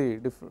evaluate the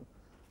difference.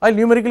 I will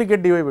numerically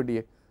get dy by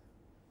dA.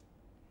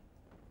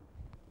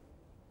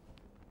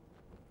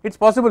 It is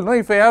possible, no,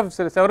 if I have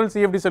several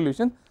CFD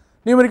solutions,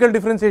 numerical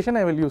differentiation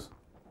I will use.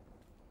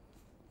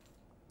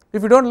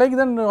 If you do not like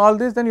then all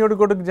this, then you have to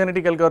go to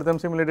genetic algorithm,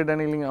 simulated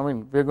annealing. I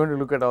mean we are going to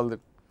look at all that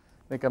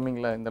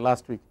in the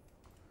last week.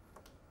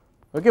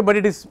 Okay, but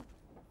it is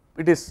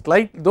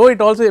slight, though it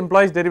also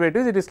employs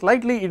derivatives, it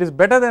is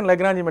better than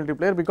Lagrange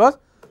multiplier, because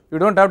you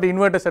do not have to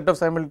invert a set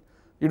of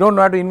you do not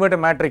have to invert a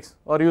matrix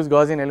or use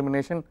Gaussian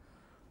elimination.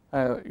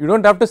 You do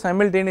not have to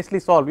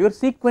simultaneously solve, you are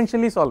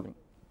sequentially solving.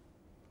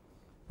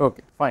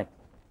 Okay, fine.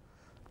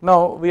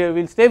 Now we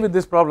will stay with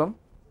this problem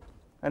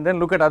and then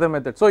look at other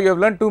methods. So you have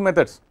learned 2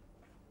 methods,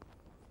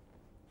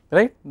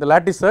 right? The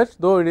lattice search,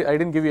 though I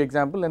did not give you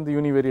example, and the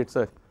univariate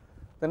search.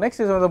 The next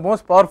is one of the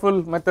most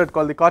powerful method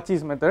called the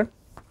Cauchy's method.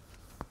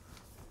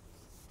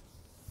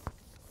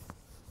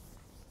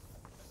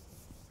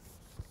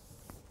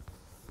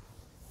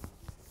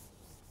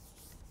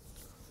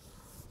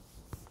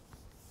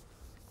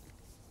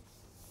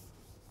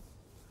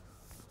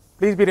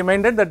 Please be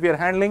reminded that we are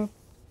handling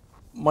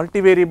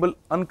multivariable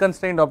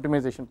unconstrained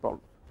optimization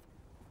problem.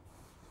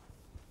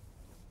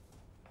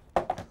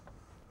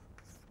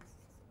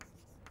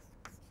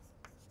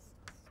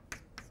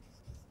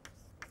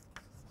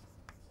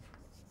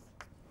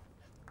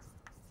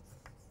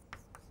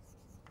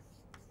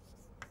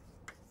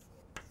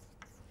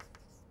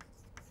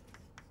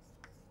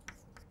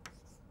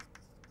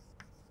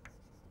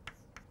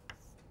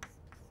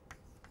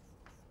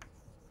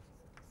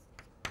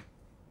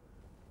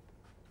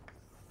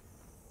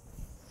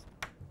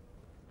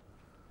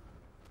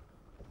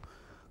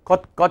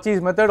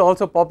 Cauchy's method,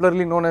 also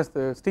popularly known as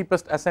the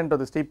steepest ascent or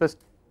the steepest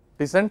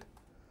descent,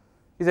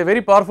 is a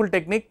very powerful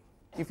technique.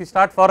 If you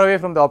start far away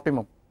from the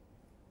optimum,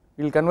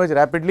 you will converge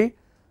rapidly,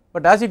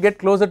 but as you get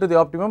closer to the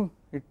optimum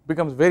it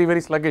becomes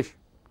very sluggish.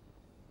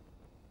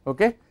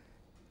 Okay.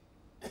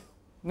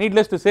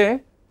 Needless to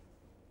say,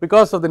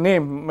 because of the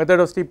name method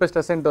of steepest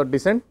ascent or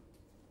descent,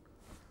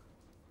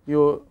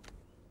 you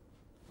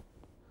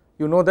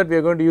know that we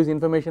are going to use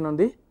information on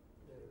the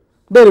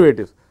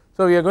derivatives.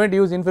 So we are going to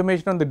use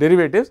information on the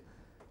derivatives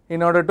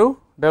in order to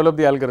develop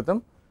the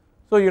algorithm.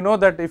 So you know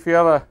that if you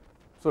have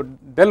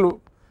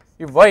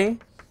if y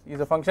is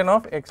a function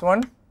of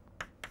x1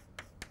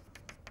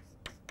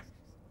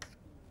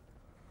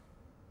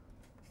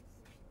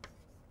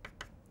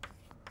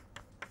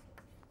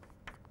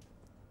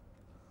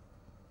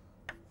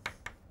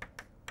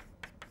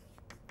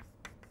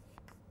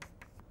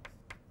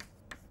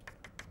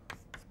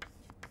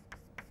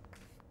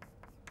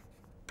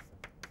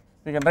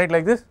 we can write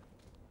like this,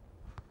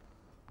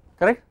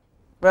 correct,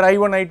 where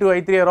I1,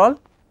 I2, I3 are all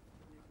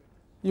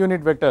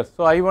unit vectors.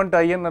 So I1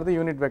 to In are the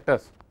unit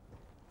vectors.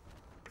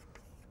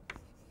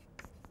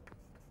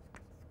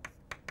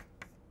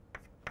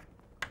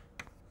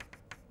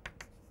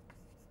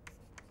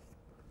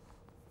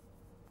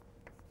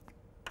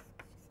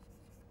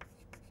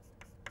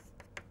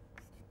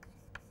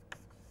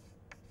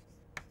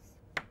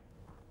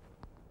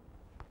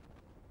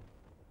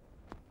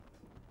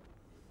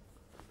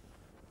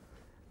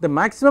 The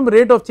maximum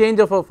rate of change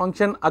of a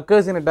function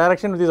occurs in a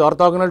direction which is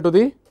orthogonal to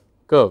the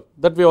curve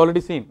that we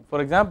already seen.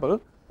 For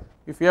example,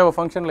 if you have a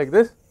function like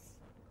this,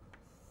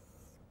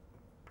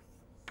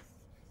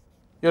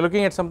 you are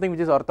looking at something which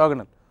is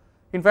orthogonal.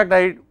 In fact,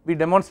 we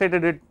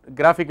demonstrated it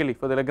graphically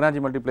for the Lagrange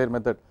multiplier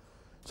method.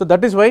 So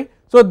that is why,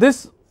 so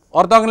this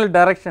orthogonal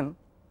direction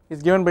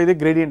is given by the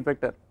gradient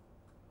vector.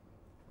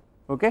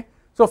 Okay.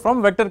 So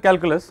from vector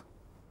calculus,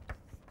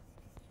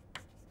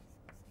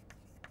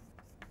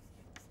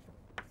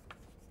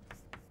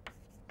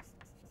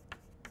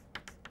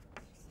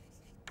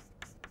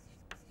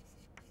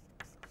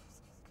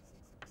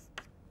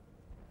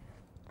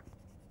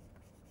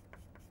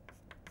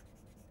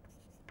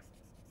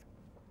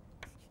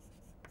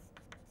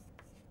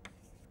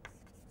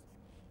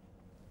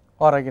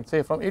 or I can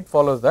say from it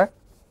follows that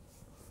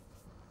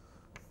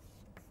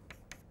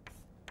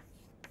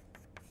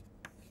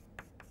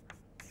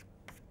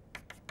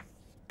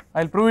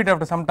I will prove it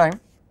after some time.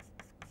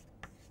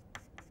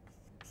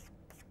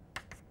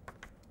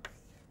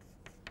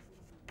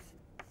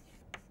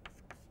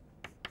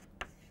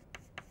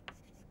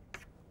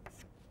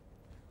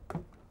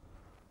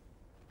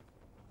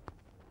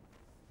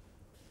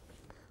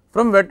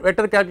 From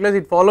vector calculus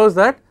it follows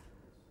that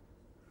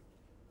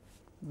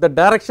the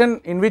direction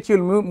in which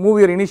you will move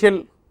your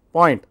initial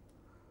point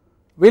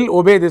will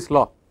obey this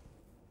law.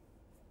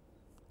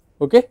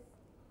 Okay.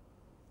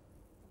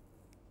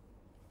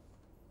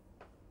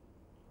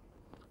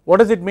 What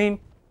does it mean?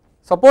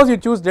 Suppose you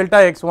choose delta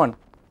x1,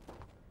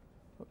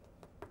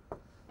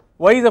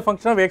 y is a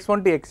function of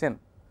x1 to xn.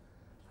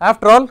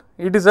 After all,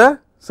 it is a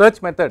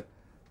search method,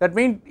 that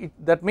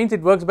means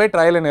it works by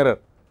trial and error.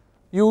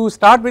 You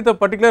start with a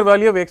particular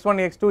value of x1,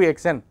 x2,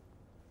 xn,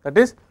 that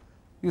is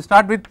you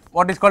start with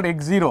what is called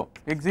x0.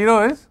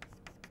 X0 is,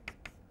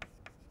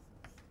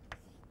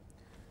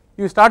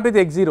 you start with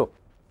x0,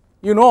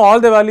 you know all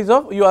the values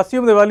of, you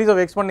assume the values of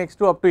x1,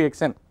 x2 up to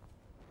xn.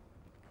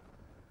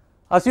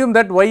 Assume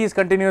that y is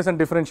continuous and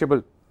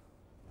differentiable.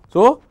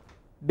 So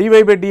dy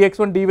by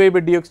dx1, dy by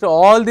dx2,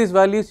 all these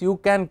values you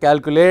can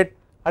calculate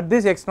at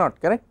this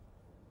x0, correct.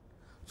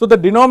 So the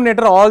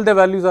denominator, all the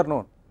values are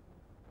known.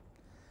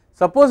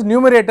 Suppose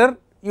numerator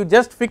you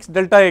just fix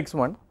delta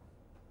x1,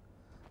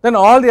 then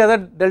all the other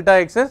delta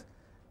x's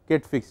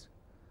get fixed.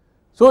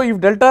 So if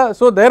delta,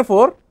 so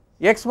therefore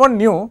x1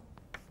 new,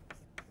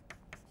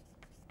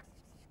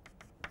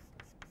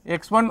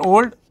 x1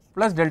 old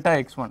plus delta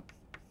x1,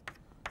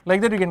 like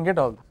that you can get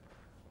all this.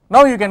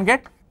 Now you can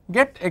get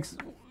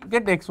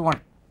x1.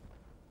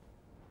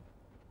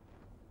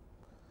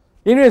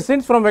 Anyway,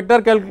 since from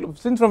vector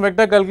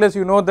calculus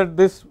you know that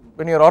this,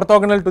 when you are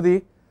orthogonal to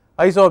the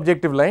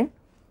iso-objective line,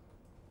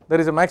 there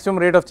is a maximum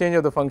rate of change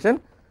of the function.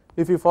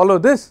 If you follow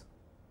this,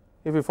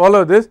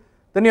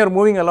 then you are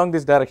moving along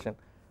this direction.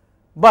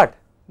 But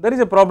there is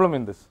a problem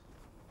in this.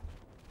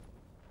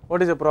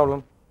 What is the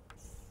problem?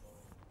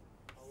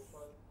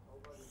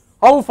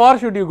 How far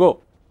should you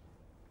go?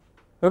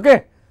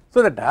 Okay.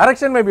 So the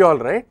direction may be all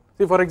right.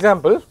 See, for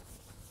example,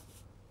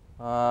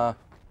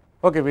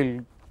 okay,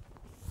 we'll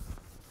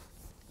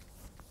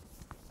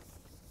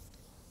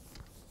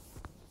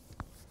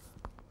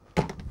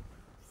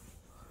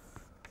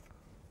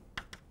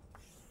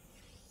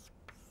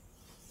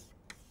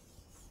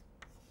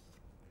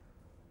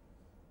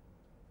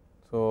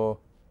so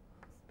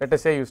let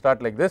us say you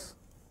start like this.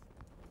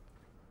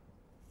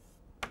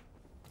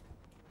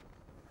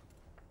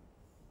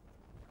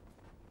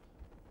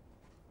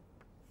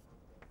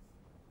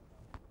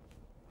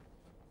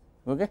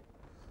 Okay.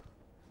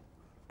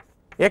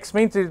 X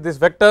means this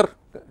vector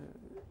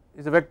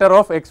is a vector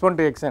of x1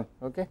 to xn.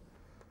 Okay.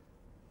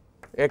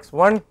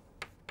 x1.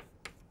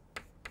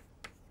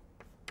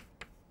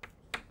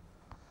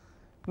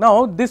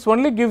 Now this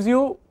only gives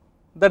you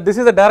that this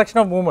is the direction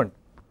of movement.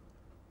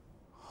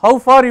 How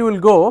far you will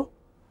go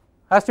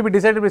has to be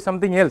decided by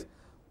something else,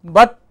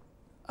 but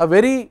a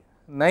very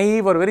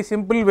naive or very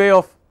simple way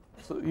of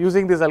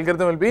using this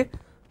algorithm will be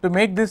to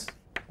make this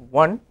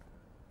 1,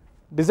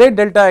 decide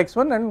delta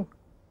x1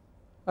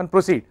 and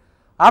proceed.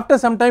 After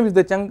some time if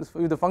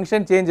the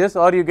function changes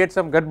or you get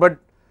some gutbud,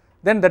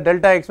 then the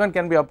delta x1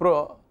 can be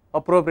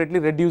appropriately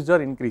reduced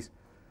or increased.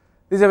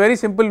 This is a very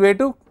simple way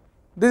to,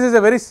 this is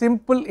a very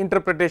simple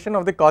interpretation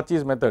of the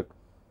Cauchy's method.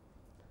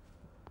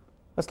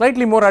 A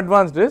slightly more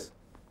advanced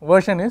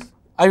version is,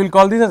 I will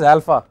call this as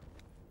alpha.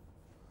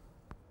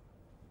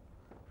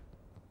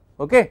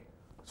 Okay.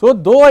 So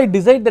though I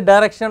decide the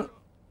direction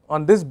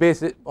on this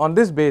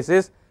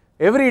basis,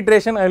 every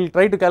iteration I will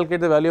try to calculate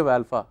the value of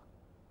alpha.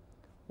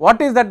 What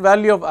is that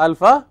value of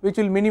alpha which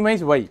will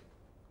minimize y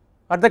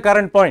at the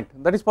current point?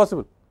 That is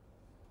possible.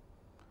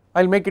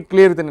 I will make it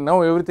clear within,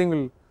 now everything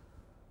will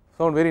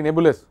sound very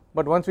nebulous,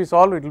 but once we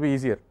solve it will be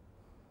easier.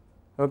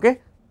 Okay.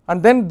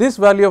 And then this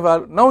value of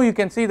alpha, now you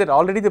can see that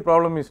already the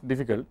problem is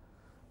difficult.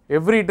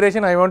 Every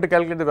iteration I want to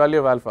calculate the value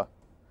of alpha,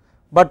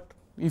 but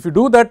if you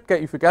do that,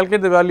 if you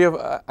calculate the value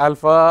of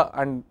alpha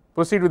and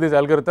proceed with this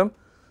algorithm,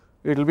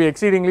 it will be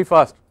exceedingly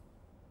fast.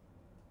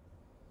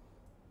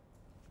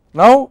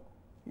 Now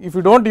if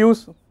you do not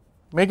use,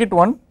 make it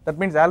 1, that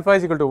means alpha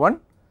is equal to 1,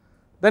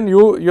 then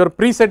you are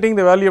presetting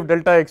the value of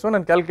delta x1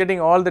 and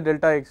calculating all the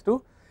delta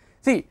x2.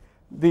 See,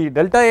 the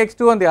delta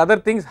x2 and the other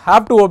things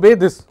have to obey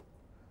this,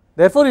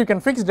 therefore you can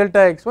fix delta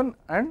x1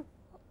 and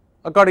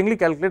accordingly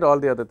calculate all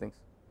the other things.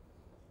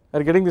 Are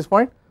you getting this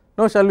point?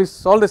 Now shall we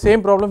solve the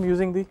same problem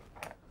using the,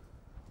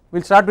 we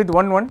will start with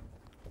 1 1,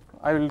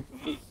 I will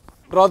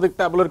draw the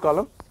tabular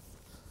column.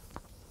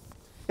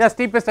 Yeah,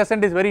 steepest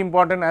ascent is very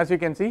important, as you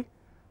can see.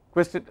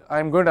 Question, I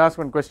am going to ask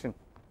one question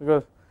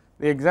because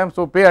the exam,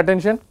 so pay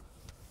attention.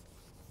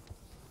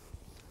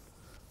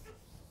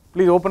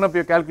 Please open up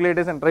your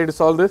calculators and try to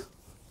solve this.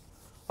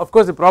 Of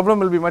course the problem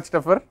will be much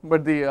tougher,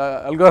 but the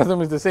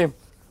algorithm is the same.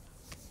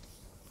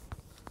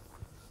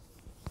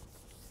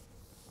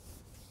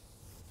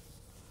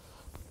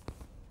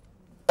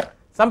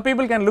 Some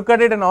people can look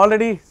at it and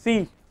already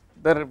see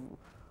that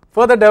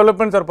further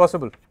developments are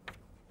possible.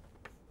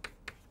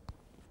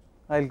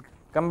 I will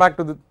come back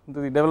to the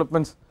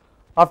developments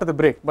after the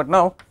break, but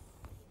now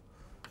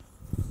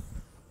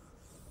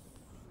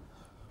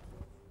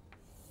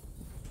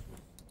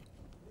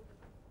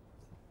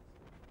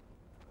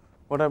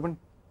what happened?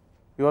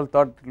 You all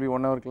thought it will be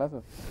 1 hour class?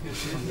 Or?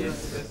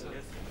 Yes.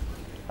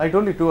 I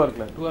told you 2 hour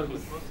class. 2 hour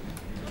class.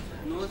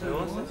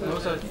 No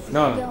sir.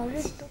 No.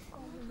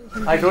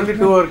 I told you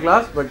 2 hour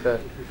class, but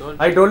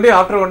I told you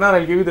after 1 hour I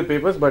will give you the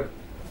papers, but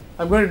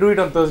I am going to do it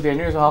on Thursday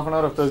anyway, so half an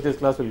hour of Thursday's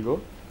class will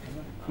go.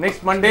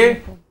 Next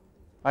Monday,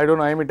 I don't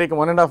know, I may take a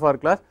 1.5 hour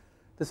class.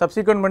 The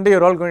subsequent Monday you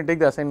are all going to take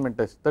the assignment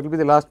test, that will be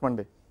the last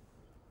Monday,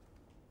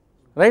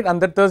 right,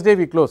 and that Thursday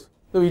we close.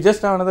 So we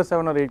just have another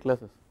 7 or 8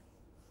 classes,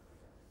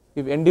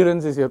 if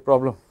endurance is your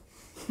problem.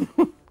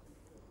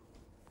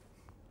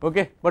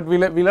 Okay, but we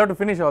will have to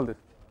finish all this.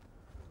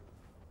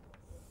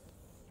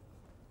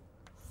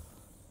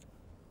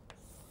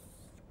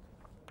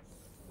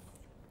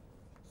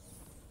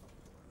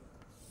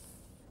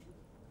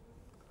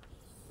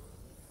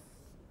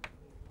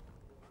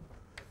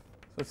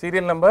 So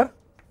serial number,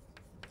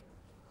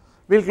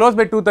 we will close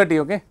by 2:30,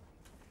 okay.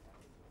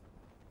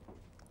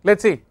 Let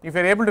us see, if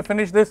you are able to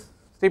finish this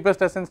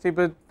steepest ascent,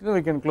 steepest,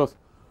 we can close.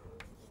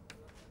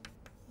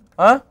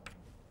 Huh?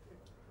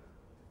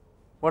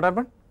 What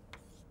happened?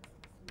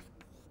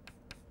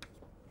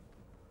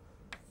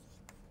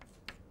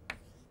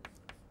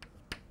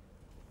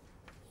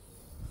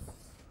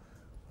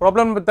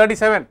 Problem number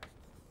 37,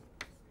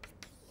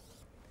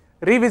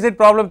 revisit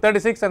problem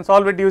 36 and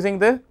solve it using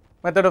the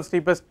method of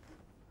steepest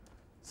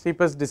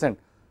descent.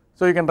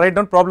 So you can write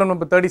down problem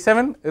number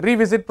 37,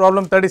 revisit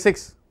problem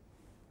 36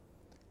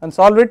 and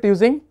solve it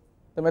using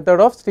the method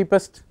of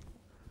steepest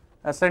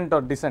ascent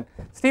or descent.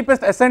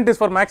 Steepest ascent is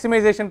for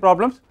maximization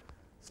problems,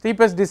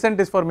 steepest descent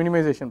is for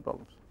minimization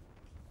problems,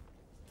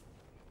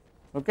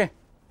 okay.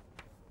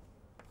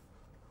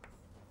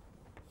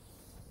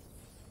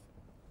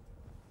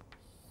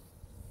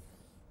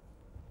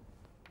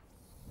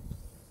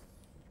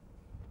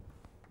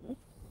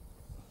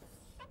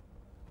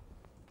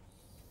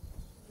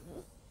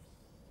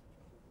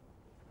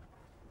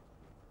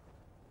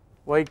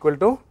 Y equal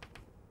to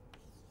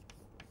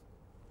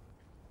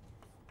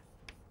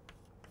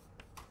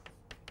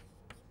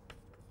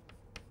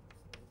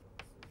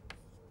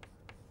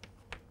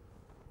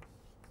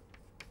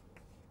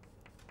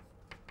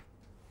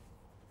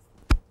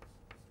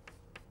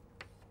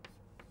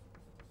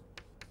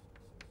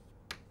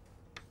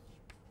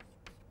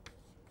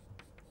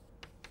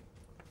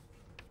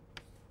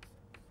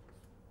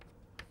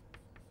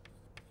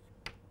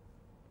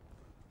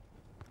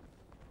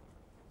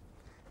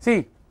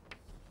see,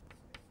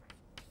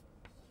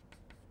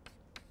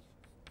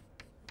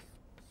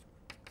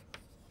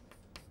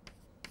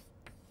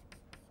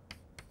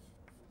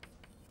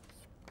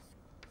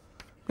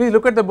 please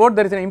look at the board,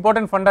 there is an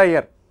important funda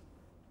here,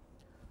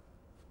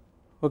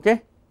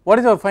 okay. What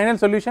is our final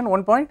solution?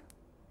 1 point?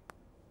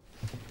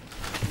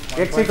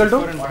 X equal to?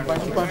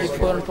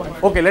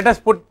 1.64. Okay, let us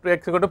put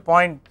x equal to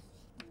point,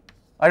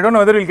 I do not know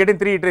whether we will get in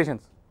 3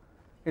 iterations,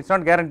 it is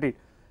not guaranteed.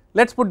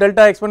 Let us put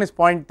delta x1 is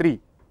 0.3.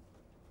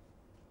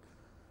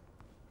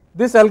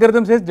 This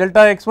algorithm says delta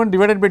x1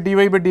 divided by dy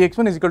by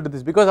dx1 is equal to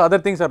this, because other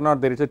things are not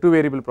there, it is a 2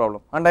 variable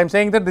problem, and I am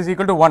saying that this is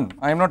equal to 1.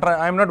 I am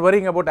not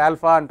worrying about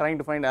alpha and trying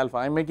to find alpha,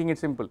 I am making it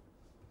simple.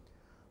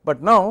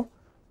 But now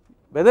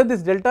whether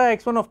this delta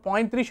x1 of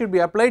 0.3 should be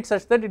applied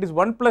such that it is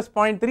 1 plus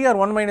 0.3 or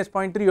 1 minus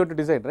 0.3, you have to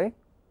decide, right?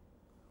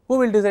 Who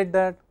will decide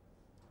that?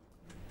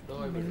 Dou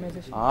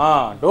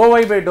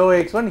y by dou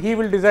x1, he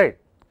will decide,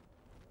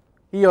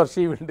 he or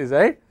she will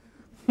decide.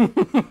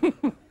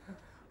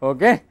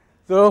 Okay,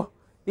 so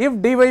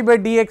if dy by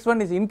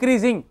dx1 is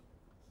increasing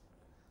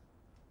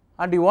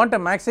and you want a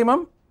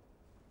maximum,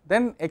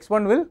 then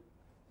x1 will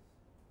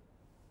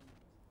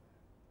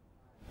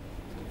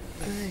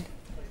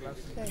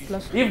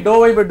if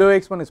dou y by dou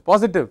x1 is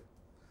positive,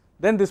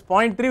 then this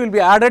 0.3 will be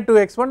added to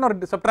x1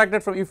 or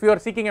subtracted from, if you are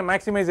seeking a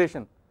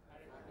maximization,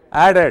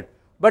 added.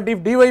 But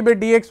if dy by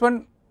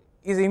dx1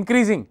 is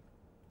increasing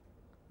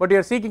but you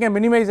are seeking a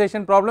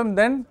minimization problem,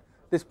 then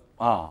this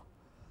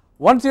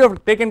once you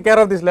have taken care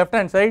of this left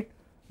hand side,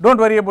 don't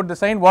worry about the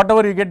sign,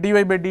 whatever you get dy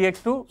by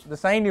dx2, the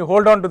sign you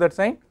hold on to that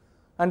sign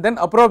and then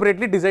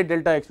appropriately decide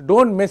delta x2,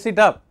 don't mess it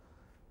up,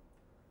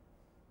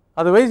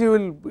 otherwise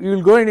you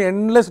will go in an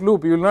endless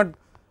loop, you will not,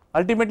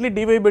 ultimately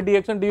dy by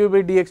dx1 dy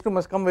by dx2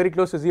 must come very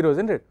close to 0,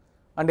 isn't it,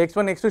 and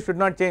x1 x2 should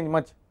not change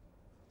much.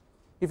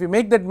 If you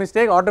make that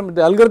mistake,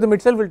 the algorithm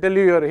itself will tell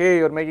you hey,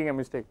 you are making a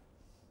mistake.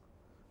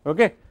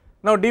 Okay.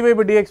 Now dy by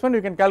dx1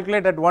 you can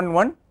calculate at 1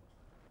 1,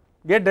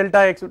 get delta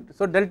x,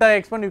 so delta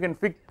x1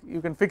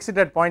 you can fix it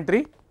at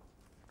 0.3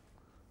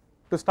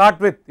 to start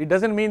with. It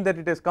does not mean that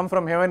it has come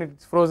from heaven, it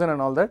is frozen and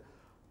all that,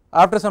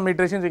 after some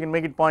iterations you can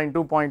make it 0.2,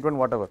 0.1,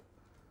 whatever,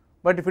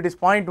 but if it is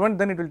 0.1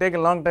 then it will take a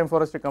long time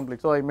for us to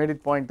complete, so I made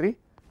it 0.3.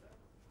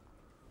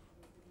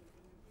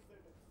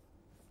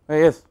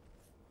 Yes,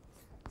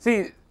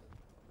 see,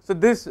 so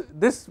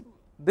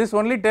this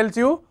only tells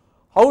you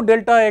how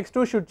delta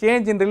x2 should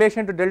change in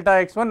relation to delta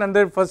x1 and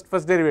the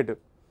first derivative,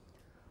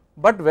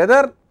 but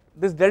whether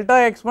this delta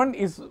x1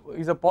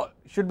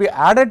 should be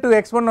added to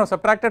x1 or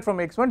subtracted from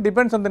x1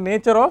 depends on the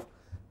nature of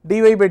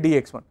dy by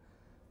dx1.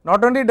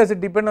 Not only does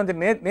it depend on the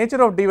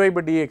nature of dy by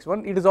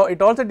dx1,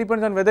 it also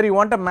depends on whether you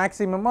want a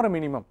maximum or a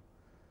minimum.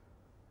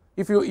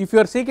 If you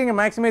are seeking a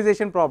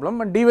maximization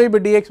problem and dy by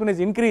dx1 is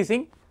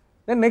increasing,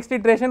 then next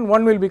iteration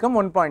 1 will become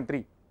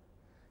 1.3.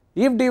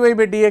 If dy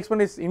by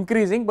dx1 is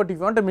increasing, but if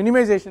you want a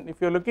minimization,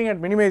 if you are looking at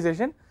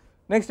minimization,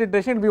 next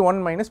iteration will be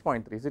 1 minus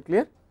 0.3, is it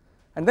clear?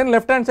 And then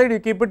left hand side you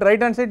keep it, right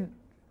hand side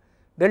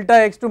delta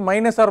x2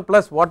 minus or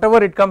plus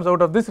whatever it comes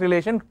out of this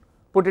relation,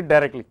 put it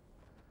directly.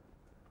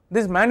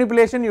 This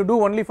manipulation you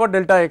do only for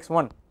delta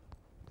x1.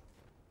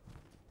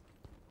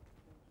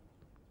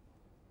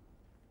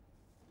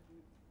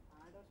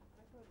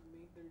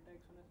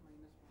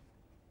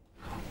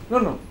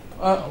 No,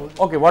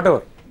 okay,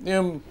 whatever,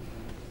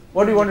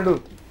 what do you want to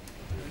do?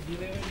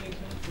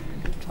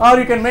 Or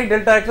you can make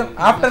delta x1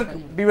 after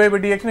dy by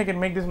dx1, you can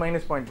make this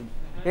minus 0.2.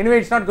 Anyway,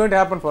 it is not going to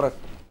happen for us.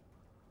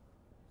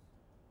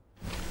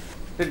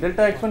 The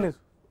delta x1 is,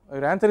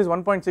 your answer is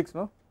 1.6,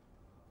 no?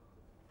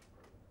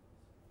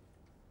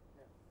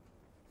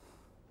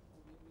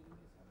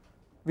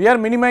 We are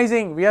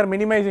minimizing,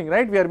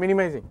 right? We are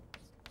minimizing.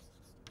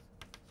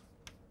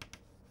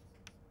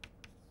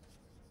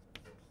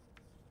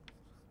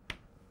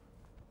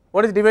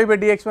 What is dy by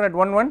dx1 at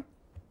 1 1?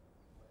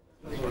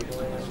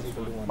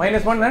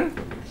 Minus 1 and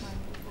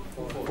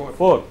 4.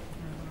 So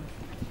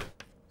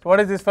what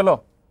is this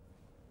fellow?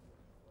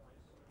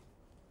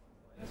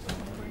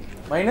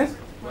 Minus?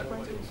 It's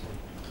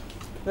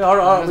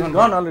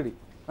gone already.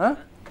 Huh?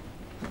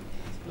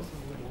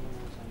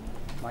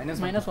 Minus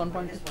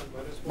 1.2.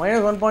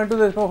 Minus 1.2,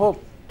 there is no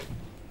hope.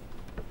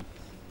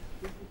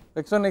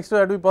 x1 x2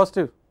 have to be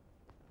positive.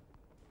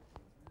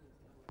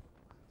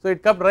 So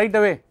it comes right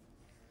away.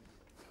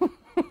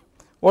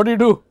 What do you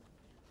do?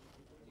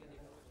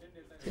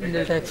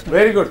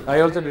 Very good,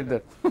 I also did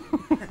that.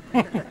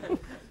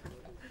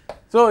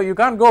 So you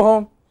can't go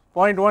home,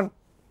 0.1.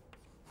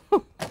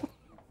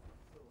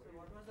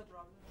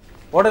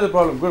 What is the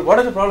problem? Good, what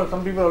is the problem?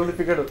 Some people already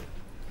figured out.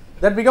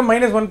 That become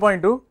minus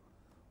 1.2,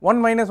 1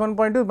 minus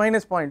 1.2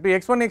 minus 0.2,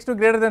 x1 x2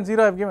 greater than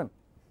 0 I have given.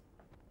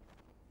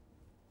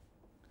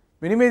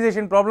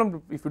 Minimization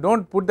problem, if you do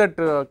not put that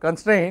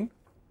constraint,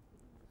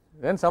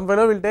 then some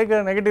fellow will take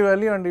a negative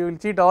value and you will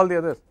cheat all the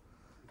others.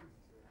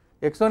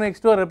 x1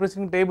 x2 are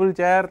representing table,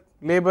 chair,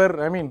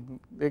 labor, I mean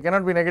they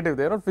cannot be negative,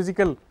 they are not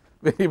physical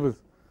variables.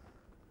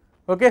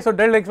 Okay, so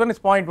delta x1 is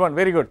 0.1,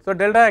 very good. So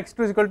delta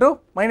x2 is equal to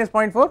minus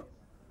 0.4.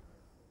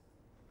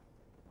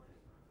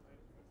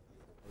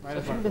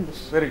 Minus 1.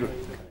 Very good.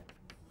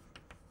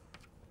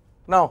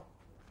 Now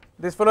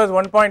this fellow is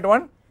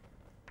 1.1.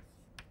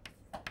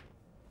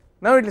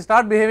 Now it will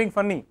start behaving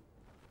funny.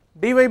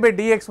 dy by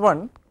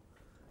dx1,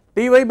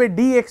 dy by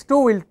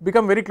dx2 will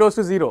become very close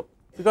to 0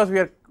 because we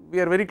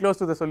are very close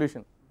to the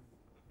solution.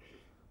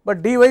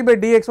 But dy by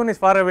dx1 is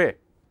far away.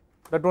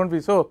 That won't be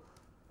so.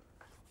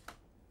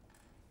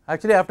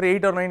 Actually, after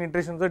 8 or 9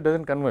 iterations, it does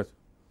not converge.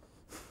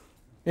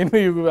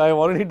 Anyway, I have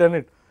already done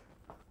it.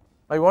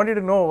 I want you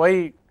to know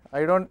why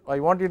I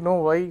want you to know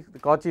why the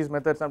Cauchy's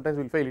method sometimes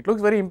will fail. It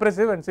looks very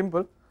impressive and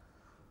simple.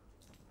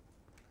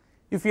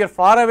 If you are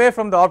far away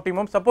from the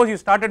optimum, suppose you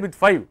started with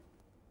 5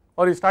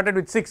 or you started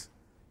with 6,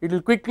 it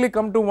will quickly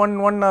come to 1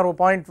 or a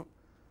point.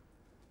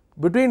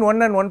 Between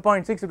 1 and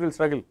 1.6 it will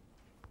struggle,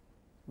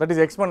 that is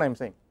x1 I am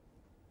saying,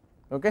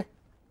 okay.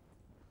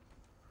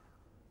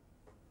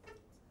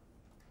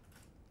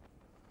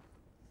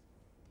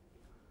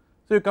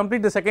 So you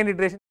complete the second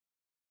iteration,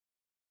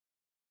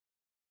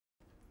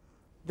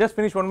 just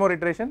finish one more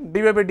iteration,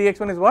 dy by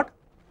dx1 is what?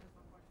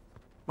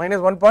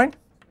 Minus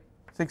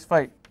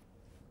 1.65,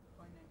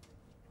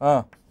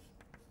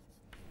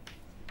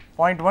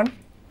 0.1,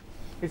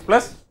 it's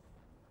plus,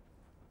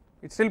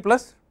 it's still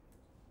plus.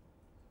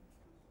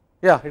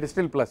 Yeah, it is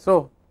still plus.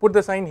 So put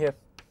the sign here.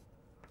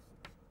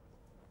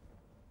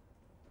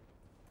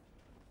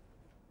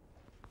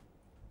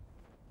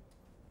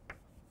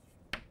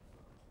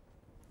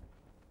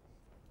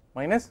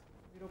 Minus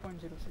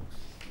 0.06.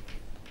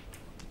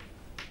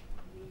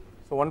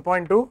 So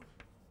 1.2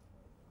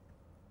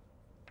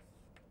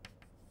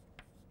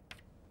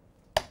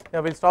 Yeah,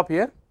 we will stop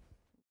here.